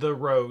 on the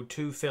road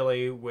to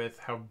Philly with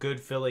how good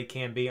Philly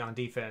can be on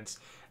defense,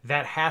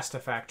 that has to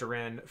factor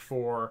in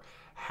for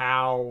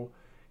how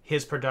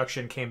his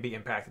production can be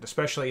impacted,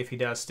 especially if he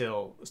does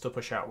still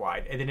push out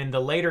wide. And then in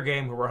the later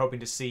game where we're hoping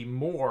to see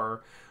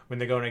more when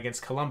they're going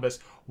against Columbus,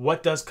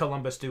 what does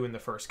Columbus do in the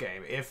first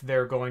game? If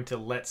they're going to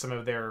let some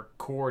of their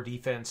core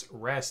defense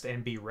rest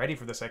and be ready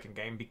for the second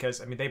game, because,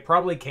 I mean, they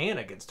probably can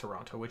against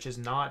Toronto, which is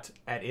not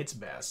at its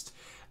best.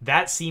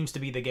 That seems to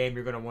be the game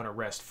you're going to want to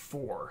rest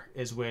for,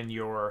 is when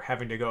you're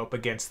having to go up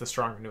against the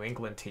stronger New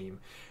England team.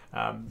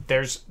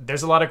 There's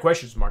a lot of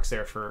question marks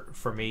there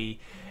for me,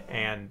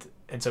 and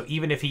so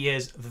even if he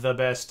is the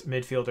best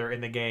midfielder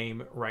in the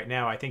game right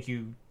now, I think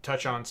you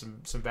touch on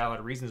some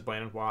valid reasons,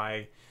 Brandon,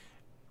 why,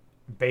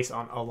 based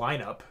on a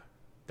lineup,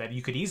 that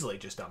you could easily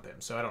just dump him.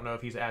 So I don't know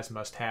if he's as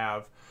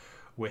must-have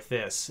with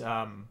this.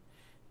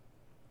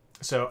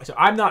 So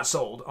I'm not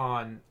sold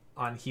on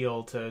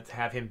Gil to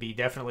have him be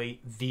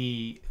definitely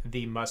the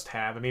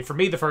must-have. I mean, for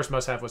me, the first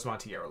must-have was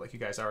Monteiro, like you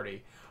guys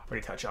already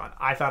touch on.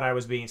 I thought I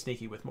was being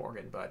sneaky with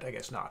Morgan, but I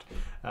guess not.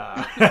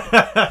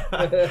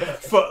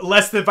 For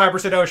less than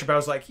 5% ownership, I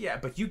was like, yeah,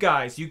 but you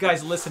guys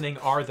listening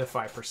are the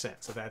 5%,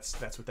 so that's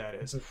what that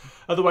is.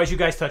 Otherwise, you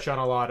guys touch on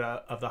a lot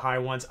of the high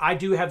ones. I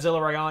do have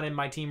Zelarayan in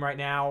my team right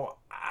now.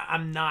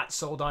 I'm not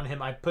sold on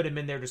him. I put him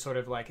in there to sort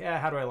of like,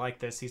 how do I like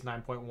this? He's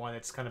 9.1.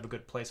 It's kind of a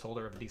good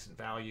placeholder of decent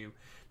value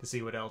to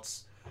see what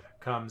else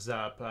comes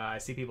up. I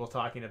see people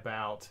talking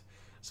about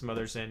some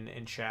others in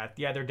chat.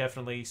 Yeah, there are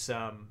definitely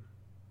some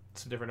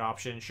different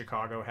options.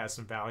 Chicago has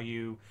some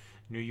value.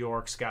 New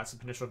York's got some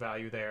potential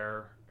value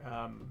there.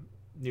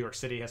 New York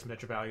City has some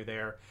potential value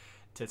there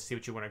to see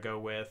what you want to go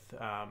with.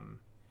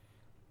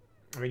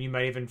 I mean, you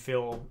might even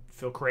feel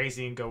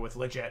crazy and go with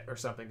Legit or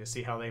something to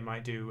see how they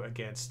might do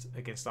against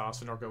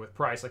Austin, or go with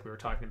Price like we were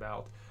talking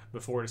about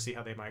before to see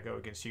how they might go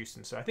against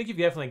Houston. So I think you've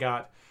definitely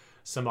got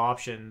some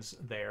options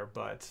there,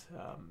 but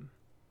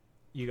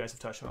you guys have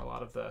touched on a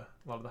lot of the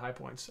high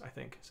points, I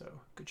think. So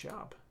good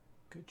job.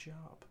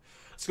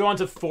 Let's go on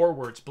to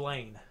forwards,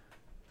 Blaine.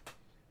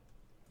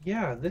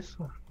 Yeah, this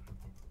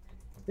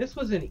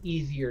was an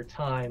easier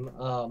time.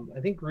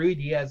 I think Rui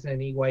Diaz and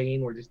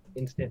Higuain were just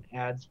instant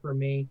ads for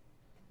me.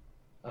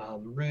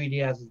 Rui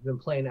Diaz has been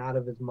playing out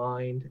of his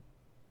mind,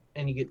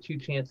 and you get 2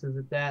 chances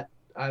at that.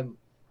 I'm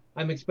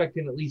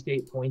expecting at least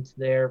 8 points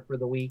there for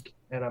the week,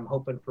 and I'm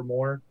hoping for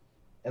more.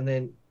 And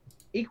then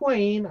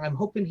Higuain, I'm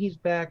hoping he's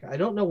back. I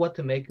don't know what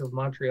to make of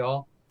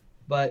Montreal,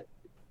 but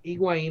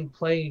Higuain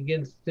playing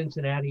against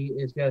Cincinnati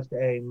is just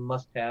a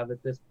must-have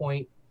at this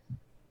point.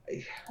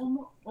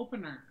 Home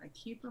opener. I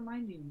keep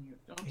reminding you.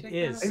 Don't take it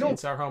is.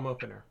 It's our home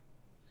opener.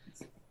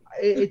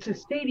 It's a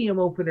stadium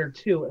opener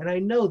too, and I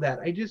know that.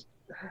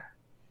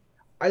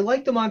 I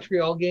like the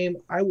Montreal game.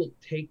 I will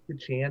take the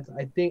chance.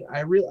 I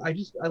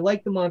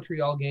like the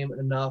Montreal game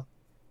enough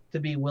to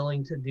be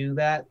willing to do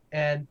that,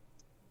 and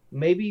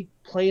maybe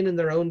playing in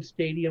their own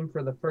stadium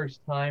for the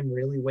first time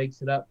really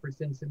wakes it up for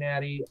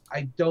Cincinnati.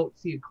 I don't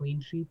see a clean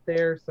sheet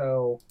there,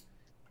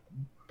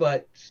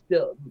 but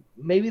still,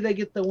 maybe they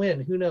get the win.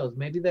 Who knows?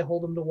 Maybe they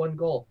hold them to 1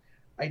 goal.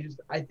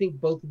 I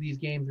think both of these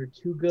games are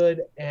too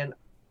good, and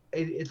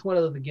it's one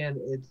of those, again,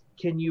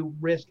 can you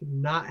risk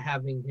not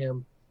having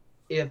him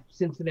if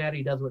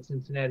Cincinnati does what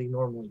Cincinnati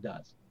normally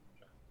does?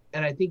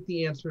 And I think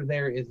the answer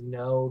there is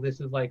no. This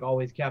is like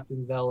always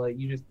Captain Vela.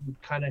 You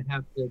kind of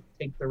have to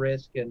take the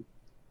risk and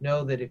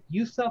know that if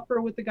you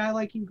suffer with a guy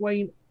like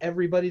Higuain,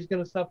 everybody's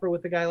going to suffer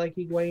with a guy like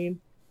Higuain,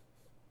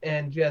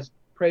 and just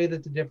pray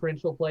that the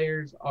differential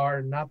players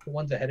are not the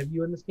ones ahead of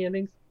you in the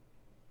standings.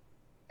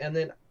 And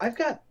then I've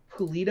got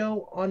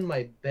Pulido on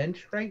my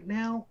bench right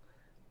now.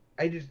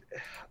 I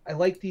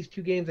like these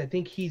two games. I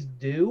think he's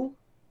due.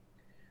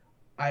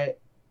 I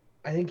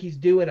think he's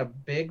due in a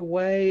big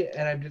way,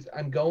 and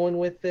I'm going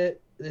with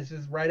it. This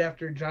is right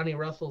after Johnny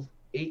Russell's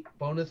 8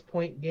 bonus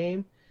point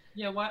game.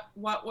 Yeah,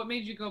 what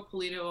made you go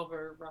Polito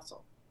over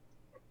Russell?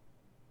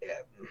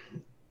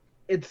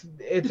 It's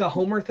a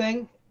homer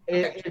thing.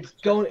 Okay. It's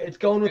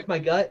going with my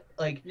gut.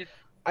 Like, Yeah.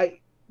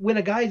 When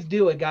a guy's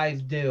due,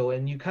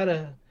 and you kind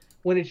of,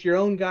 when it's your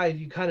own guys,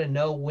 you kind of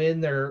know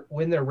when they're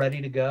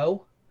ready to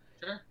go.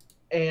 Sure.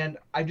 And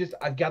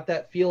I've got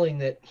that feeling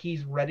that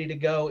he's ready to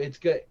go. It's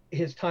good.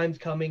 His time's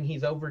coming.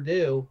 He's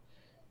overdue.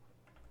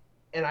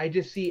 And I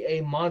just see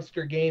a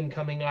monster game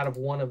coming out of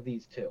one of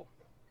these two.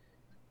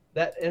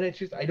 And it's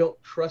just, I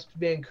don't trust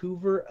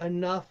Vancouver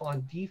enough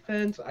on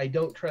defense. I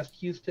don't trust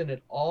Houston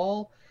at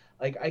all.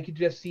 Like, I could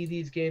just see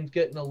these games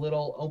getting a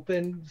little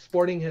open.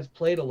 Sporting has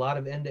played a lot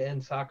of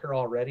end-to-end soccer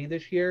already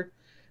this year,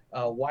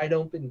 wide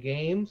open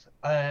games,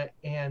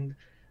 and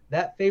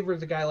that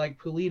favors a guy like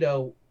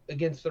Pulido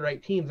against the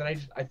right teams. And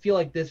I feel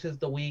like this is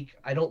the week.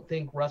 I don't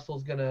think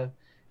Russell's gonna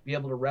be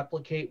able to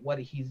replicate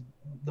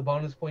the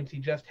bonus points he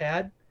just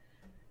had.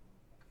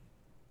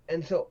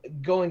 And so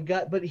going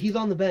gut, but he's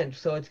on the bench,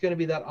 so it's going to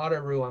be that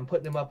Otteru. I'm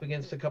putting him up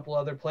against a couple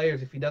other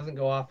players. If he doesn't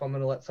go off, I'm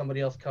going to let somebody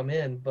else come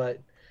in. But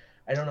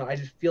I don't know. I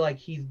just feel like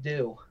he's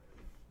due.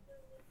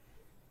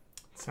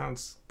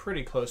 Sounds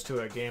pretty close to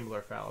a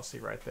gambler fallacy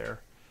right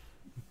there,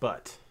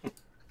 but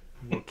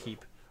we'll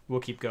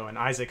keep going.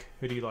 Isaac,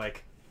 who do you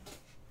like?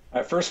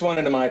 First one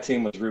into my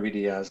team was Ruby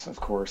Diaz, of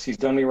course. He's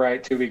done me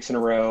right 2 weeks in a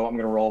row. I'm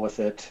going to roll with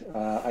it.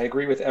 I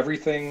agree with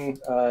everything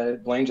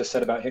Blaine just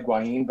said about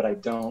Higuain, but I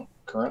don't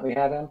currently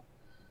have him.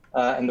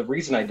 And the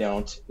reason I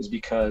don't is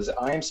because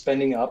I am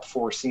spending up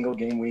for single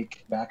game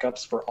week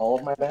backups for all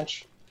of my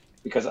bench,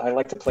 because I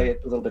like to play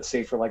it a little bit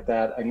safer like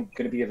that. I'm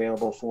going to be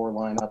available for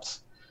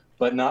lineups,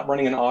 but not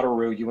running an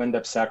Otteru, you end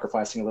up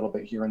sacrificing a little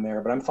bit here and there.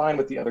 But I'm fine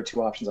with the other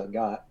two options I've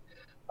got.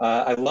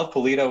 I love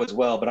Polito as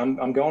well, but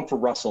I'm going for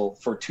Russell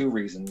for 2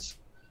 reasons.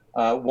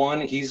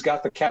 One, he's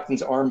got the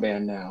captain's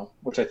armband now,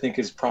 which I think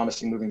is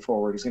promising moving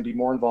forward. He's going to be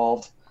more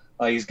involved.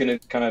 He's going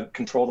to kind of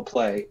control the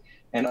play.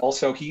 And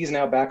also, he's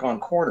now back on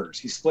corners.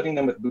 He's splitting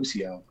them with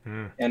Busio.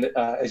 And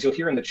as you'll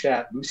hear in the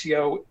chat,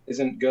 Busio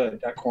isn't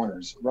good at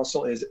corners.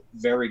 Russell is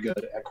very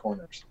good at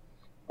corners.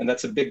 And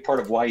that's a big part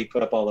of why he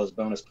put up all those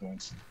bonus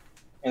points.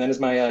 And then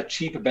as my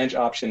cheap bench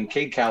option,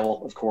 Cade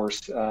Cowell, of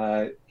course.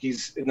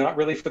 He's not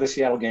really for the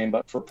Seattle game,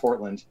 but for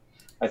Portland.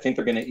 I think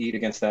they're going to eat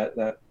against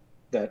that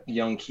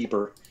young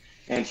keeper.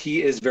 And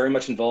he is very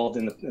much involved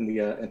in the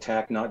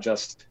attack, not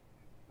just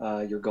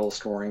your goal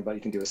scoring, but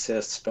you can do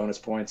assists, bonus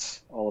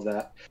points, all of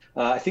that.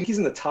 I think he's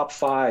in the top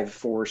 5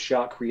 for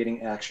shot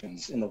creating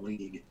actions in the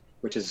league,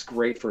 which is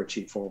great for a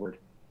cheap forward.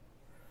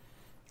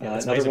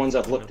 Other ones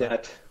I've looked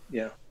at,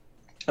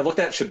 I've looked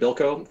at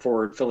Shabilko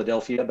for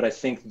Philadelphia, but I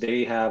think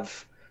they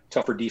have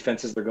tougher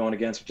defenses they're going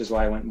against, which is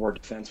why I went more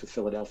defense with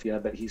Philadelphia,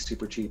 but he's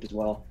super cheap as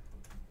well.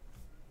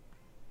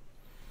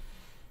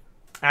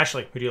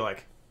 Ashley, who do you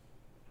like?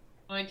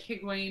 I like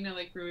Higuain, I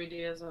like Rui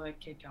Diaz, I like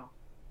Cade Cowell.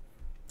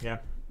 Yeah,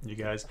 you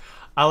guys.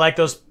 I like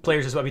those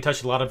players as well. We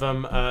touched a lot of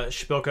them.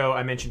 Shpilko,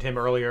 I mentioned him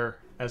earlier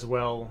as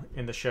well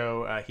in the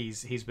show.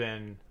 He's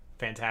been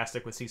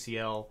fantastic with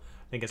CCL.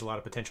 I think has a lot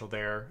of potential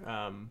there,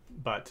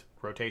 but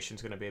rotation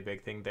is going to be a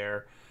big thing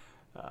there.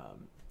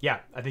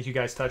 I think you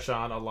guys touched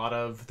on a lot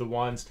of the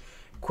ones.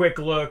 Quick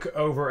look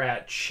over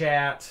at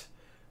chat.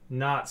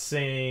 Not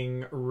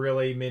seeing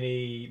really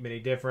many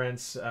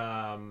difference.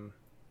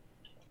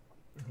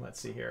 Let's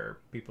see here.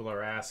 People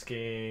are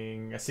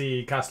asking. I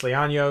see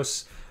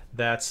Castellanos.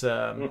 That's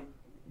that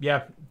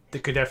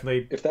could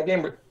definitely. If that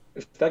game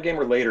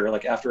were later,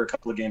 like after a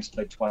couple of games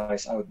played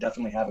twice, I would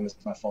definitely have him as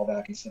my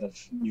fallback instead of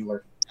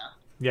Mueller.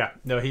 Yeah,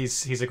 no,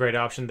 he's a great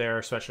option there,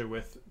 especially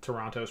with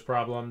Toronto's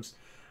problems.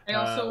 I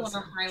also want to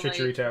highlight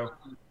Chicharito.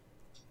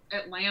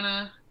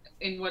 Atlanta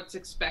in what's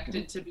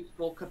expected to be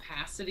full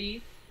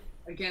capacity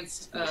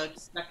against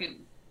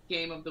second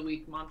game of the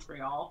week,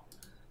 Montreal.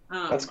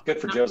 That's good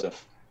for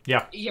Joseph.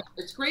 Yeah,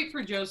 it's great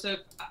for Joseph.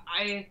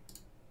 I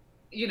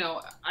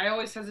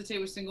always hesitate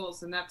with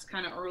singles, and that's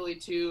kind of early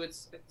too.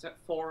 It's at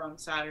 4 on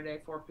Saturday,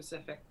 4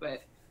 Pacific,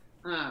 but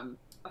a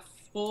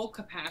full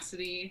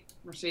capacity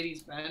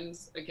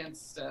Mercedes-Benz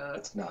against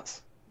that's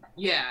nuts.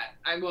 Yeah,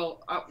 I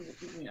will.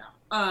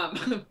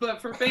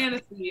 But for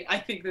fantasy, I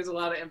think there's a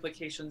lot of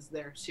implications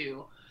there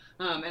too.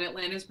 And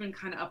Atlanta's been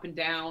kind of up and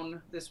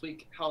down this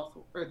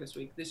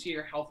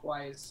year,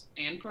 health-wise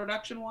and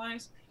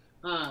production-wise.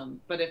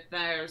 But if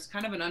there's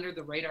kind of an under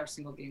the radar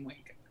single game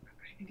week,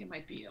 I think it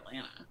might be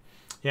Atlanta.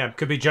 Yeah,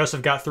 could be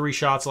Joseph got 3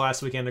 shots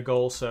last weekend a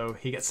goal, so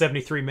he got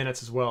 73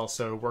 minutes as well,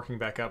 so working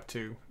back up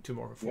to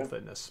more of a full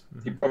fitness.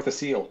 Mm-hmm. He broke the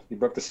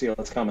seal.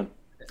 It's coming.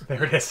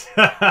 There it is.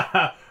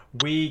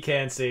 We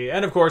can see.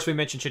 And of course we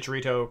mentioned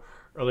Chicharito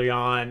early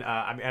on.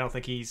 I don't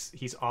think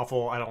he's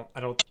awful. I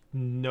don't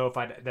know if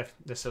I'd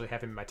necessarily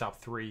have him in my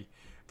top 3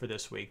 for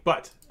this week.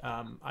 But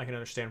I can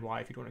understand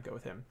why if you don't want to go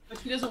with him. But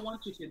he doesn't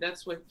want you to.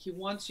 That's what he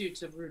wants you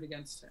to root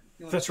against him.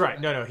 That's right.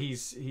 No,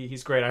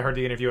 he's great. I heard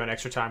the interview on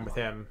Extra Time with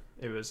him.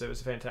 It was a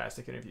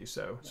fantastic interview.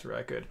 So it's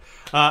really good.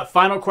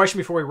 Final question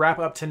before we wrap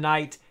up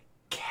tonight: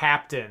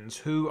 captains.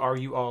 Who are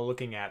you all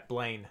looking at,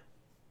 Blaine?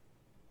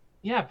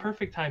 Yeah,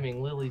 perfect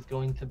timing. Lily's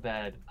going to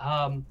bed.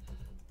 I'm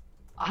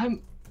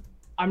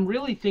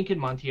really thinking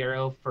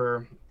Monteiro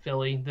for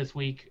Philly this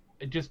week.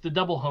 Just the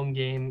double home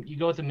game. You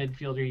go with the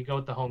midfielder, you go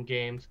with the home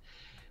games.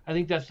 I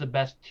think that's the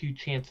best two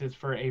chances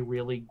for a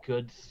really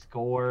good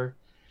score.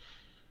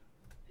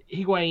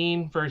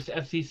 Higuain versus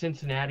FC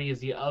Cincinnati is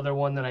the other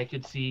one that I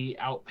could see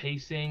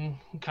outpacing,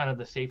 kind of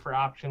the safer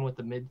option with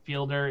the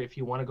midfielder. If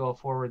you want to go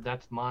forward,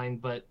 that's mine.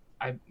 But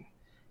I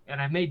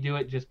may do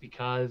it just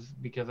because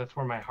that's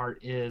where my heart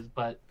is.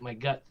 But my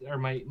gut or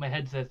my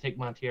head says take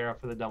Monteiro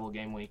for the double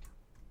game week.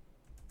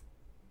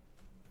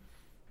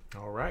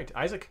 All right,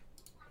 Isaac.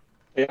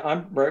 Yeah,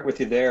 I'm right with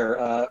you there.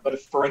 But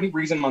if for any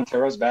reason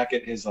Montero's back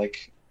at his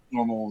like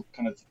normal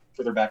kind of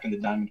further back in the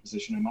diamond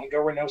position, I might go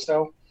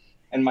Reynoso.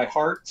 And my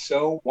heart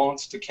so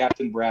wants to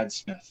captain Brad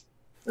Smith.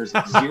 There's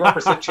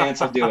 0%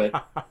 chance I'll do it.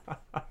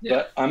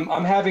 But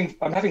I'm having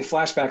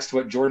flashbacks to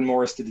what Jordan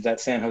Morris did to that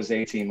San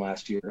Jose team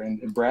last year.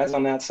 And Brad's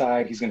on that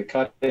side. He's going to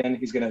cut in.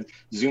 He's going to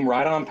zoom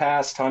right on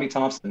past Tommy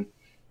Thompson.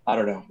 I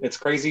don't know. It's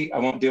crazy. I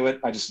won't do it.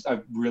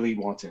 I really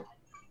want to.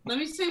 Let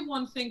me say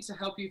one thing to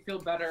help you feel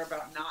better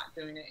about not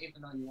doing it,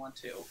 even though you want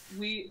to.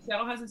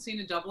 Seattle hasn't seen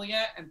a double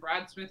yet, and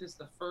Brad Smith is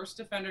the first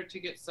defender to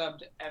get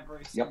subbed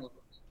every single week.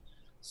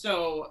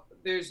 So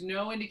there's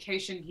no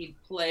indication he'd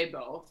play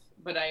both,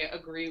 but I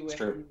agree with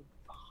you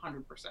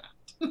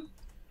 100%.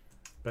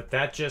 But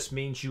that just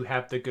means you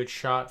have the good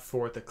shot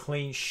for the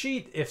clean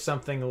sheet if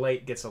something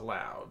late gets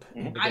allowed.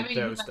 Mm-hmm. To get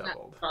those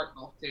doubled.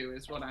 Cardinal too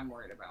is what I'm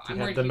worried about. You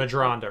have the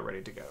Madronda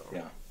ready to go.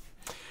 Yeah.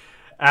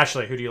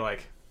 Ashley, who do you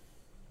like?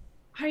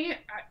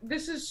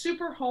 This is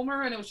super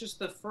homer, and it was just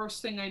the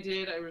first thing I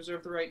did. I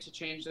reserve the right to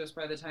change this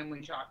by the time we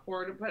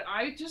chalkboard, but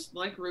I just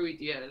like Rui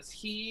Diaz.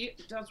 He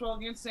does well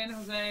against San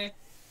Jose.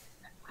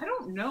 I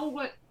don't know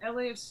what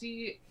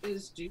LAFC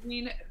is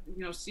doing.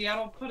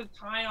 Seattle put a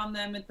tie on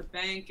them at the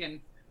bank,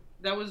 and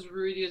that was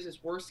Rui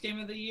Diaz's worst game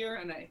of the year,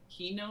 and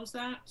he knows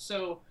that.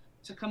 So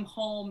to come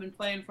home and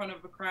play in front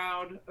of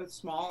a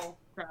small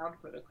crowd,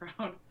 but a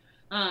crowd,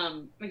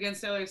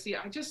 against LAFC,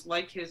 I just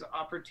like his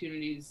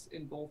opportunities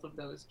in both of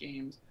those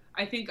games.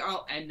 I think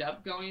I'll end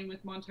up going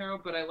with Montero,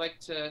 but I like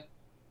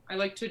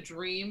to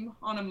dream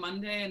on a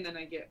Monday, and then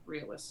I get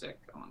realistic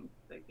on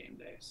the game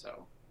day.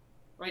 So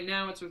right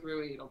now it's with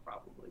Rui. It'll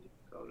probably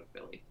go to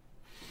Philly.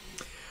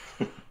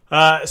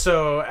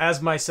 So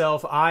as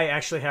myself, I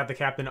actually have the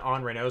captain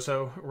on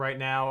Reynoso right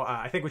now.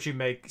 I think what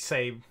you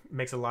say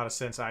makes a lot of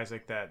sense,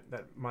 Isaac, that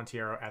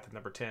Monteiro at the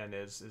number 10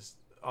 is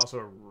also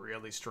a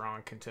really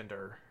strong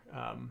contender.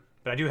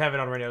 But I do have it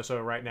on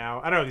Reynoso right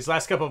now. I don't know, these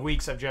last couple of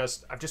weeks I've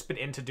just been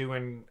into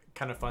doing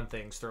kind of fun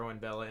things, throwing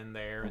Bella in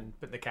there and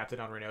putting the captain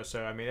on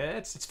Reynoso. I mean,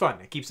 it's fun.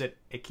 It keeps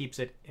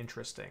it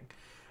interesting.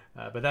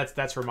 But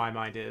that's where my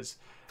mind is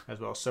as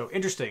well. So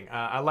interesting.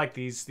 I like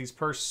these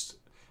first,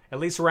 at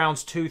least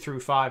rounds 2 through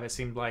 5. It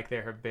seemed like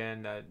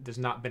there's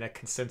not been a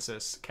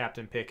consensus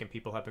captain pick, and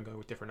people have been going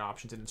with different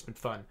options, and it's been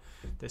fun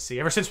to see.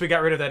 Ever since we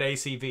got rid of that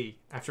ACV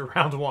after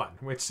round 1,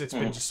 which it's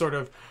been just sort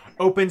of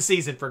open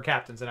season for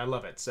captains, and I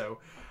love it. So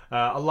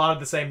a lot of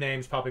the same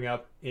names popping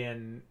up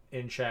in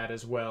chat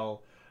as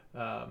well.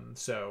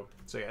 So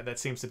yeah, that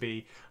seems to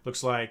be,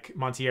 looks like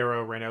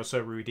Monteiro,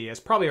 Reynoso, Rui Diaz,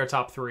 probably our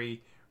top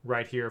 3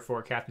 right here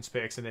for captain's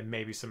picks, and then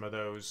maybe some of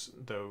those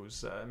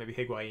maybe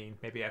Higuain,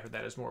 maybe after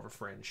that is more of a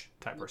fringe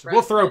type person.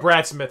 We'll throw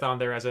Brad Smith on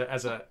there as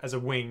a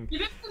wing. You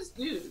didn't just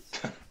do.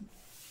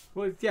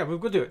 Well, yeah, we'll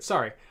do it.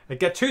 Sorry, I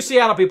got 2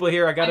 Seattle people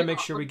here. I got to make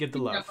sure we get the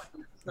love.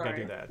 Got to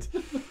do that.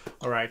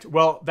 All right.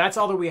 Well, that's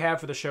all that we have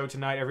for the show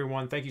tonight,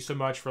 everyone. Thank you so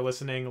much for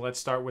listening. Let's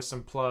start with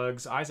some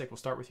plugs. Isaac, we'll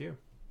start with you.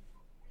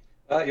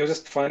 You'll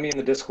just find me in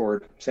the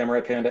Discord,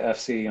 Samurai Panda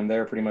FC. I'm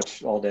there pretty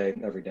much all day,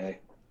 every day.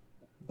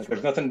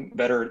 There's nothing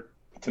better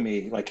to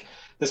me. Like,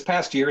 this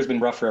past year has been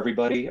rough for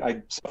everybody.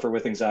 I suffer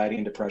with anxiety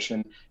and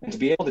depression, and to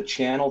be able to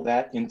channel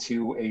that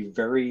into a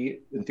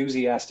very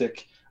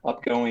enthusiastic,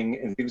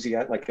 upgoing,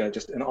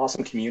 just an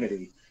awesome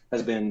community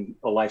has been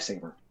a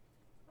lifesaver.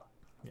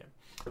 Yeah,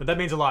 but that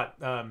means a lot.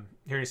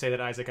 Hearing you say that,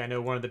 Isaac, I know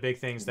one of the big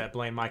things that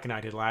Blaine, Mike, and I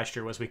did last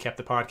year was we kept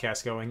the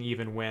podcast going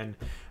even when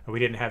we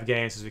didn't have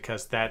games, is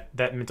because that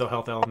mental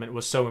health element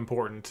was so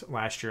important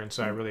last year. And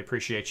so I really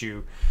appreciate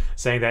you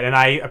saying that. And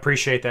I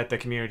appreciate that the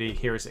community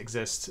here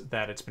exists,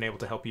 that it's been able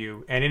to help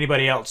you and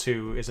anybody else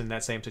who is in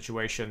that same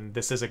situation.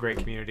 This is a great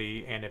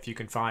community. And if you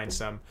can find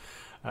some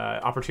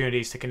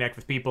opportunities to connect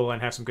with people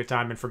and have some good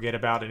time and forget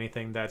about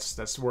anything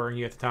that's worrying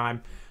you at the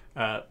time,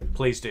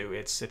 please do.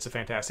 It's a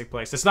fantastic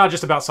place. It's not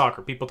just about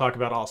soccer. People talk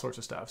about all sorts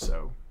of stuff.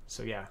 So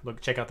yeah,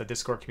 check out the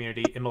Discord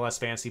community, MLS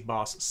Fantasy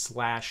Boss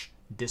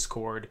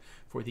 /Discord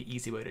for the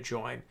easy way to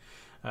join.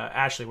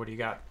 Ashley, what do you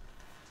got?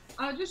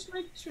 Just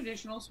like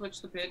traditional,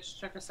 switch the pitch.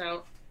 Check us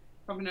out.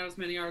 Pumping out as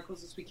many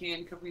articles as we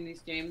can covering these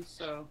games.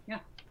 So yeah.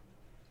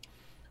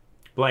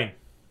 Blaine.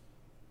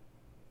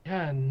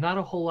 Yeah, not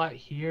a whole lot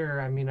here.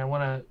 I mean, I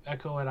want to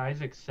echo what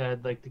Isaac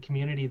said. Like, the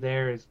community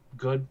there is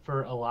good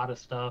for a lot of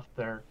stuff.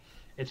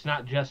 It's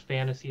not just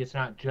fantasy. It's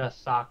not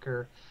just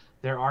soccer.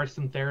 There are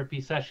some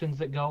therapy sessions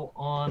that go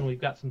on. We've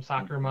got some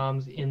soccer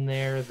moms in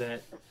there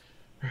that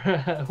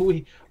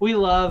we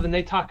love, and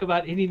they talk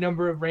about any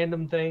number of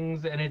random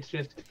things, and it's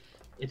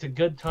a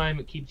good time.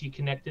 It keeps you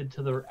connected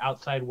to the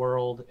outside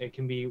world. It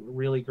can be a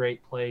really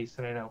great place,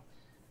 and I know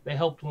they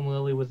helped when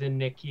Lily was in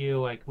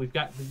NICU. Like, we've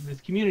got this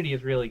community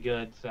is really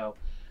good, so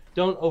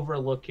don't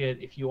overlook it.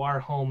 If you are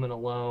home and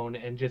alone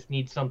and just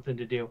need something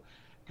to do,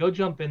 go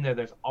jump in there.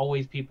 There's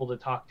always people to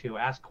talk to,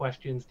 ask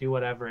questions, do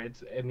whatever.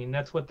 I mean,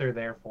 that's what they're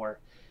there for.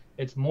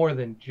 It's more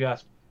than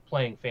just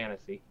playing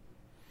fantasy.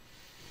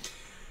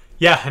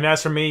 Yeah, and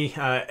as for me,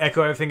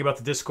 echo everything about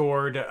the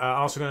Discord.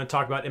 Also going to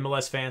talk about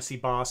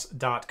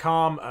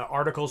MLSFantasyBoss.com.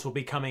 Articles will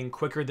be coming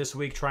quicker this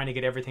week, trying to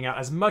get everything out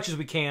as much as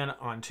we can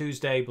on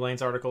Tuesday.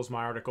 Blaine's articles,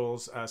 my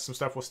articles. Some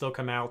stuff will still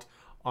come out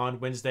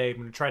on Wednesday. I'm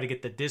going to try to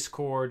get the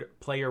Discord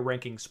player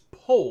rankings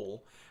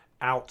poll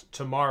out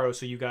tomorrow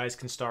so you guys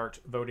can start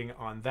voting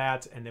on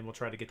that, and then we'll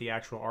try to get the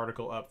actual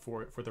article up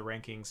for the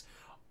rankings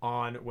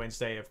on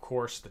Wednesday. Of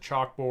course, the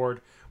chalkboard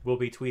will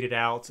be tweeted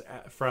out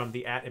from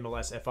the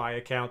 @MLSFI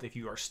account if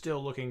you are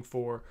still looking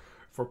for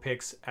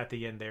picks at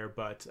the end there.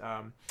 But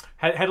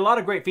had a lot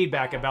of great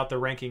feedback about the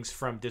rankings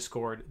from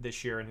Discord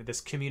this year and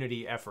this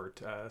community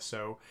effort.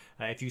 So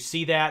if you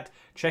see that,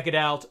 check it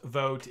out,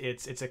 vote.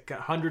 It's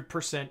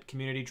 100%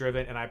 community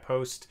driven, and I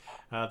post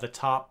the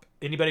top.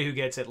 Anybody who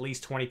gets at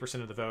least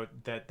 20% of the vote,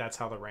 that's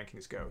how the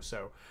rankings go.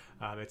 So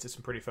it's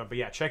some pretty fun. But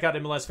yeah, check out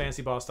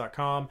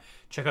MLSFantasyBoss.com.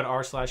 Check out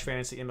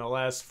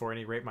r/FantasyMLS for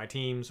any Rate My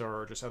Teams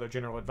or just other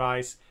general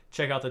advice.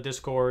 Check out the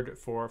Discord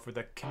for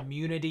the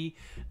community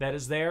that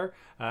is there.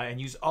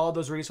 And use all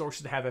those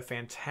resources to have a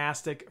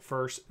fantastic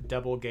first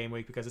double game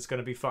week because it's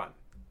going to be fun.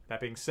 That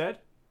being said,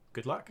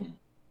 good luck.